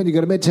 We recommend you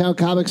go to Midtown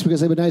Comics because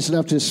they've been nice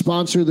enough to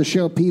sponsor the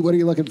show. Pete, what are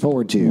you looking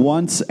forward to?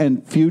 Once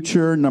and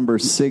Future number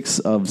 6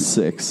 of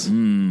 6.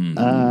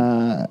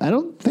 I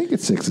don't think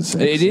it's 6 of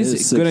 6. It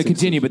is going to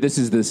continue, but this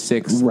is the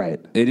 6th. Right.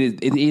 It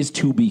is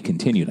to be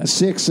continued. I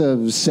think. 6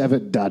 of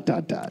 7 ...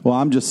 Well,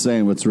 I'm just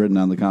saying what's written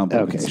on the comic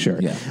book. Okay,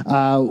 sure. Yeah.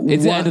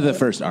 It's the end of the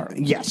first arc.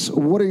 Yes.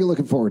 What are you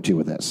looking forward to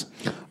with this?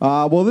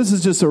 Well, this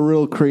is just a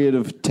real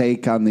creative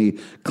take on the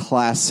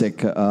classic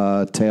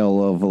tale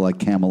of like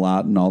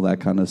Camelot and all that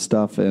kind of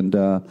stuff, and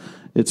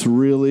it's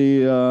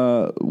really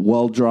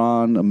well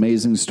drawn,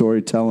 amazing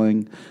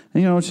storytelling.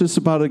 And, it's just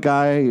about a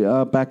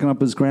guy backing up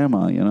his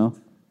grandma.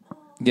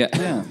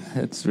 Yeah.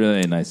 It's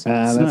really nice.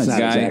 That's nice. not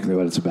Guy exactly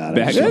what it's about.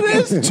 back- It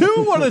is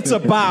too what it's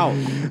about.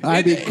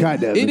 I mean,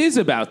 kind of. It is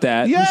about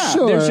that. Yeah.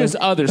 Sure. There's just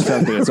other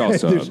stuff that it's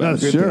also There's about.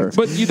 other Sure.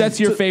 But that's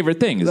your favorite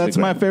thing. Is That's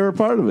the my grandma. favorite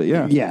part of it.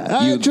 Yeah.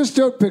 Yeah. Just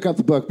don't pick up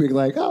the book being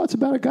like, oh, it's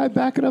about a guy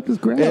backing up his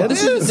grandma. It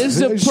is. This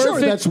is a Sure,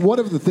 perfect. that's one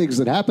of the things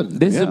that happened.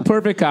 This is a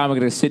perfect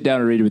comic to sit down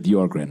and read with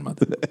your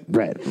grandmother.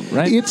 Right.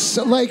 Right? It's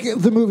like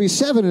the movie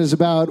Seven is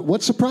about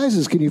what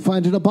surprises can you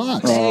find in a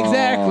box?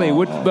 Exactly.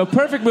 A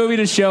perfect movie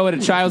to show at a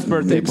child's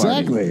birthday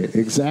party.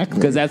 Exactly.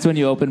 Because that's when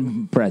you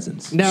open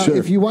presents. Now,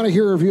 if you want to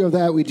hear a review of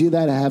that, we do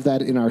that. I have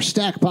that in our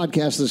Stack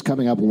podcast that's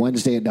coming up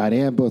Wednesday at 9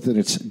 a.m., both in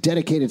its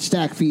dedicated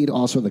Stack feed,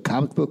 also the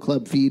Comic Book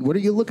Club feed. What are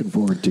you looking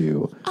forward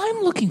to?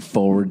 I'm looking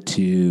forward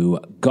to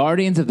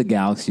Guardians of the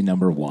Galaxy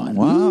 #1.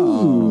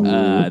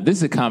 Wow. This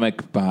is a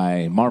comic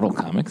by Marvel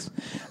Comics.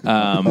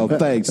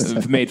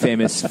 Thanks. Made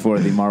famous for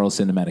the Marvel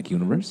Cinematic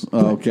Universe.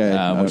 Okay.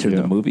 Which are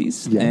the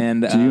movies. Yeah.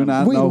 And Do you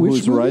not know which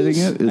who's writing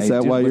movies? it? Is I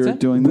that do. why What's you're that?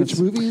 doing Which this?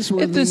 movies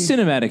were It's the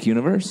cinematic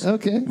universe.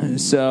 Okay.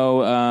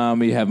 So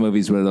you have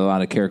movies with a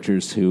lot of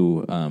characters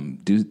who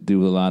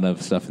do a lot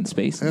of stuff in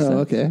space. And Oh, stuff.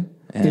 okay.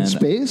 In And-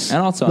 space?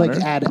 and also on like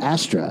Earth. Ad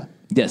Astra.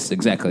 Yes,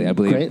 exactly. I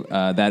believe Great.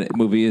 that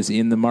movie is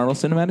in the Marvel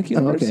Cinematic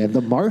Universe. Okay.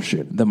 The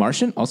Martian. The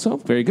Martian, also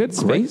very good.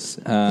 Space.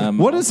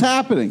 What is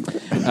happening?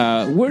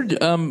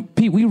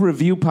 Pete, we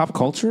review pop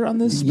culture on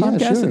this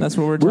podcast, and that's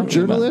what we're talking about.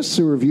 journalists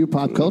who review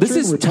pop culture. This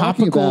is and we're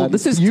talking topical. about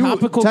This is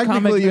topical. Technically,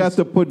 comic you news. have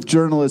to put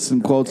journalists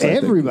in quotes. I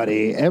think.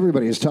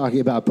 everybody is talking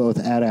about both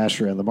Ad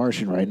Astra and The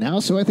Martian right now,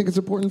 so I think it's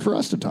important for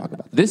us to talk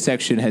about. This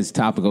section has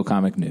topical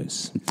comic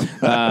news.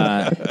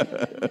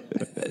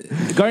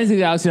 Guardians of the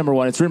Galaxy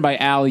 #1. It's written by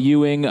Al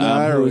Ewing,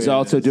 who is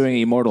also doing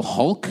Immortal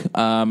Hulk,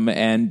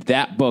 and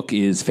that book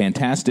is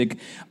fantastic.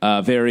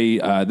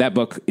 That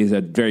book is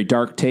a very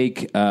dark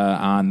take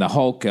on the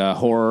Hulk,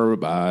 horror,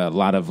 a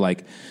lot of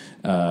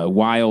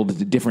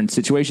wild, different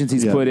situations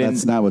he's put in.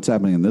 That's not what's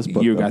happening in this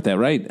book. You though. got that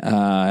right.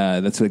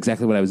 That's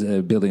exactly what I was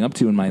building up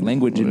to in my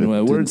language and It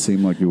didn't words.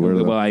 seem like you were,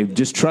 though. Well, I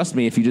just trust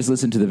me if you just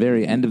listen to the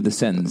very end of the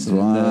sentence.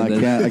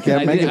 I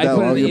can't make it that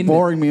long. You're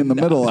boring me in the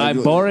middle.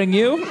 I'm boring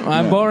you.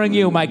 I'm boring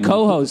you. My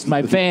co-host,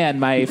 my fan,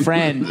 my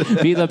friend,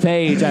 B.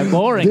 LePage. I'm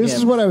boring This him.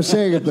 is what I was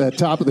saying at the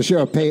top of the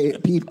show.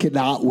 Pete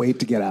cannot wait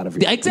to get out of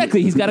here.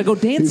 Exactly. He's got to go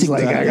dancing. He's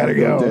like, I gotta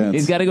go. Dance.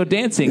 He's got to go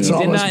dancing. It's He's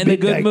not almost in a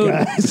good midnight, mood.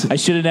 guys. I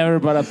should have never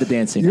brought up the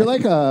dancing. You're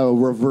like a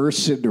reverse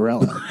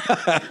Cinderella.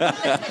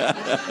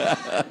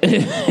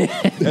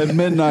 At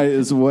midnight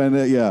is when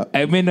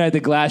At midnight, the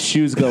glass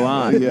shoes go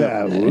on.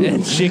 Yeah.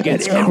 And shit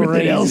gets Everything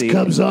crazy. else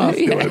comes off.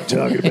 You know what I'm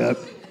talking about?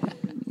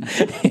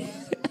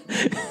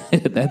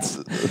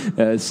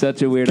 That's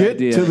such a weird Get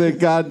idea. to the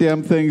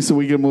goddamn thing so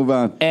we can move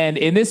on. And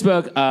in this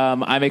book,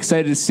 I'm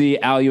excited to see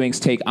Al Ewing's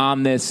take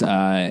on this.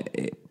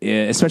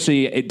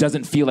 Especially, it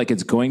doesn't feel like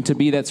it's going to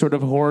be that sort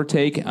of horror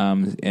take.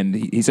 And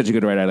he's such a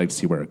good writer. I'd like to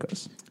see where it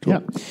goes. Cool.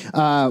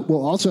 Yeah.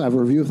 We'll also have a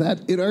review of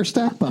that in our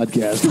Stack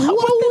podcast.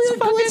 What?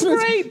 That's fucking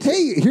great.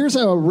 Hey, here's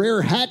a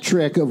rare hat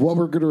trick of what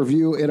we're going to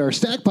review in our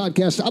Stack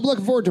podcast. I'm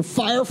looking forward to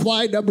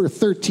Firefly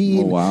 #13.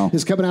 Oh, wow.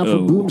 It's coming out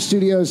from Boom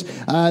Studios.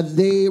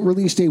 They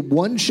released a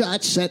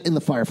one-shot set in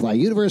the Firefly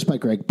universe by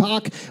Greg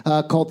Pak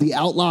called The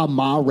Outlaw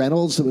Ma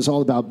Reynolds. It was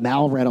all about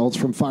Mal Reynolds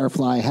from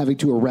Firefly having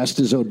to arrest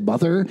his own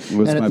mother. Was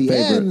and at my the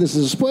favorite. end, this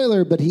is a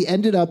spoiler, but he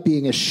ended up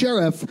being a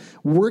sheriff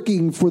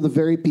working for the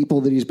very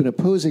people that he's been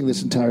opposing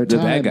this entire The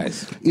time. bad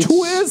guys. It's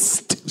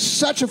Twist!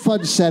 such a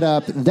fun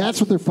setup. That's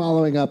what they're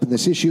following up in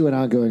this issue and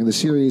ongoing in the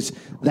series.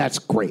 That's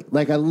great.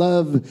 Like, I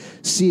love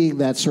seeing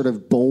that sort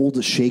of bold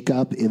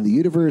shakeup in the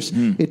universe.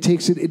 It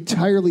takes it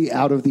entirely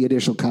out of the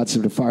initial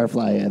concept of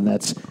Firefly, and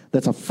that's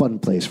a fun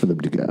place for them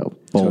to go.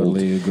 Bold.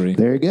 Totally agree.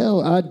 There you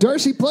go.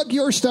 Darcy, plug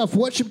your stuff.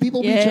 What should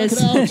people be checking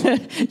out?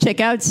 Check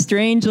out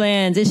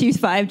Strangelands. Issue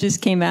 5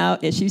 just came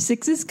out. Issue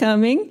 6 is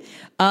coming.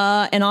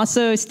 And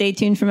also stay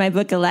tuned for my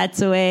book, A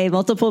Lat's Away.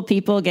 Multiple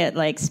people get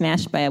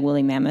smashed by a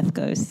woolly mammoth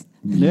ghost.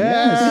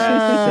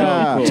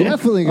 Yeah. So cool.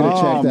 Definitely going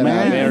to check that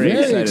man. out. Very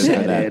excited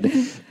for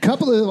that.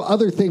 Couple of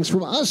other things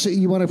from us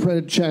you want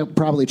to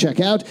probably check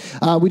out.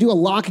 We do a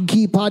Lock and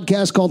Key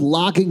podcast called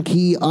Lock and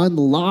Key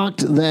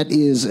Unlocked that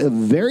is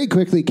very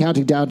quickly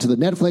counting down to the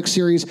Netflix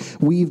series.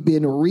 We've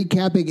been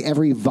recapping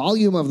every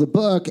volume of the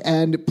book,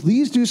 and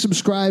please do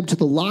subscribe to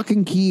the Lock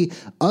and Key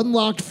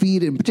Unlocked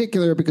feed in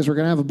particular because we're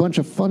going to have a bunch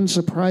of fun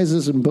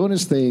surprises and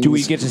bonus things. Do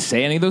we get to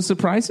say any of those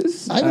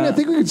surprises? I mean, I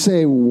think we could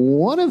say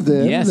one of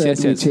them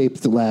we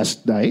taped the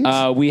last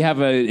night. We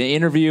have an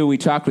interview. We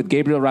talked with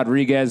Gabriel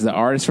Rodriguez, the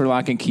artist for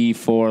Lock and Key,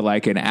 for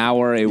like an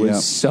hour. It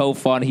was so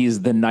fun.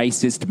 He's the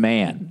nicest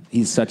man.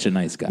 He's such a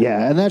nice guy.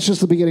 Yeah, and that's just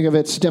the beginning of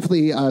it. So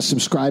definitely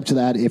subscribe to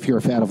that if you're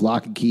a fan of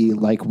Lock and Key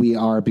like we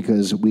are,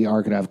 because we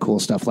are going to have cool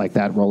stuff like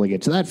that rolling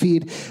into that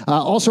feed.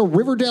 Also,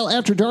 Riverdale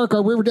After Dark,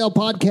 our Riverdale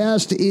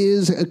podcast,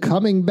 is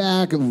coming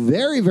back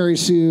very, very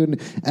soon,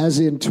 as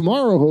in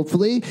tomorrow,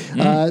 hopefully.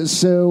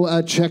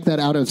 So check that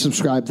out and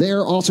subscribe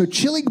there. Also,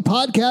 Chilling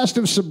Podcast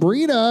of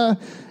Sabrina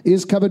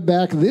is coming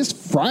back this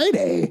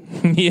Friday.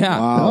 Yeah.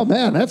 Wow. Oh,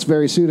 man, that's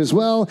very soon as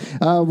well.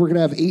 We're going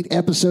to have 8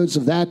 episodes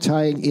of that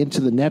tying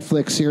into the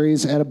Netflix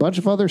series and a bunch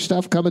of other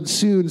stuff coming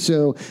soon.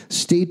 So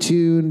stay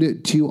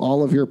tuned to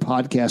all of your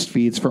podcast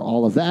feeds for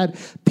all of that.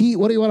 Pete,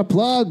 what do you want to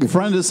plug?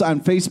 Friend us on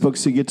Facebook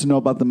so you get to know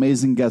about the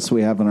amazing guests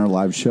we have on our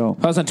live show.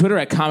 I was on Twitter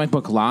at Comic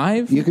Book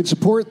Live. You can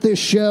support this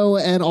show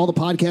and all the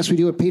podcasts we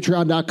do at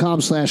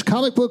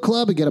patreon.com/Comic Book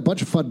Club and get a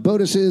bunch of fun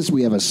bonuses.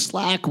 We have a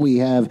Slack. We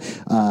have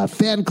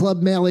fan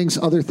club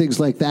mailings, other things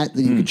like that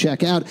you can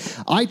check out.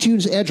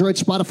 iTunes, Android,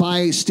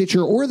 Spotify,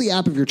 Stitcher, or the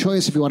app of your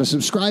choice if you want to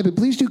subscribe. And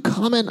please do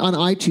comment on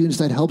iTunes.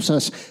 That helps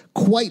us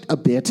quite a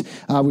bit.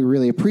 We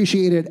really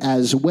appreciate it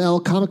as well.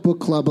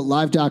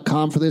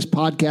 comicbookclublive.com for this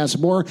podcast.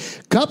 More.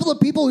 Couple of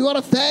people we want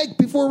to thank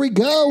before we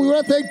go. We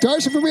want to thank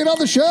Darcy for being on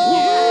the show.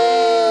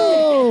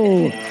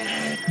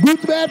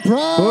 Bootman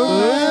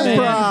Pride.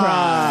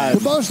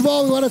 But most of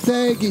all, we want to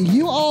thank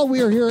you all.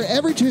 We are here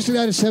every Tuesday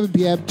night at 7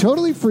 p.m.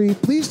 Totally free.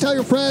 Please tell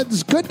your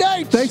friends. Good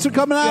night. Thanks for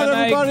coming out, Good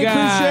night, everybody.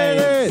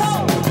 guys.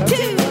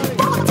 Appreciate it.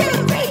 4, 2,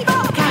 3,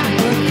 4. Comic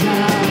Book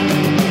Club.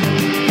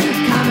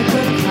 Comic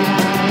Book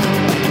Club.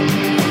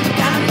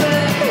 Comic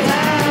Book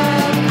Club.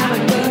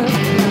 Comic Book Club.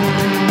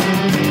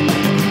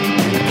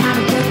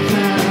 Comic Book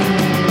Club.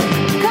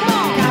 Come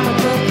on. Comic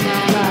Book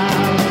Club.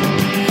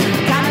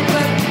 Comic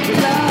Book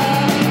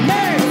Club.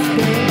 Nerds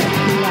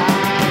Club.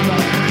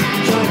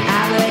 Join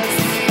Alex,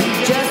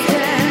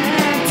 Justin,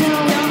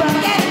 Tim,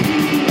 and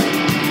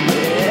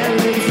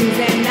every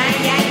Tuesday night.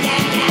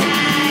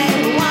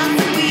 Once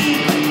a week.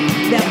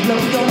 That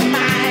blow your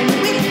mind.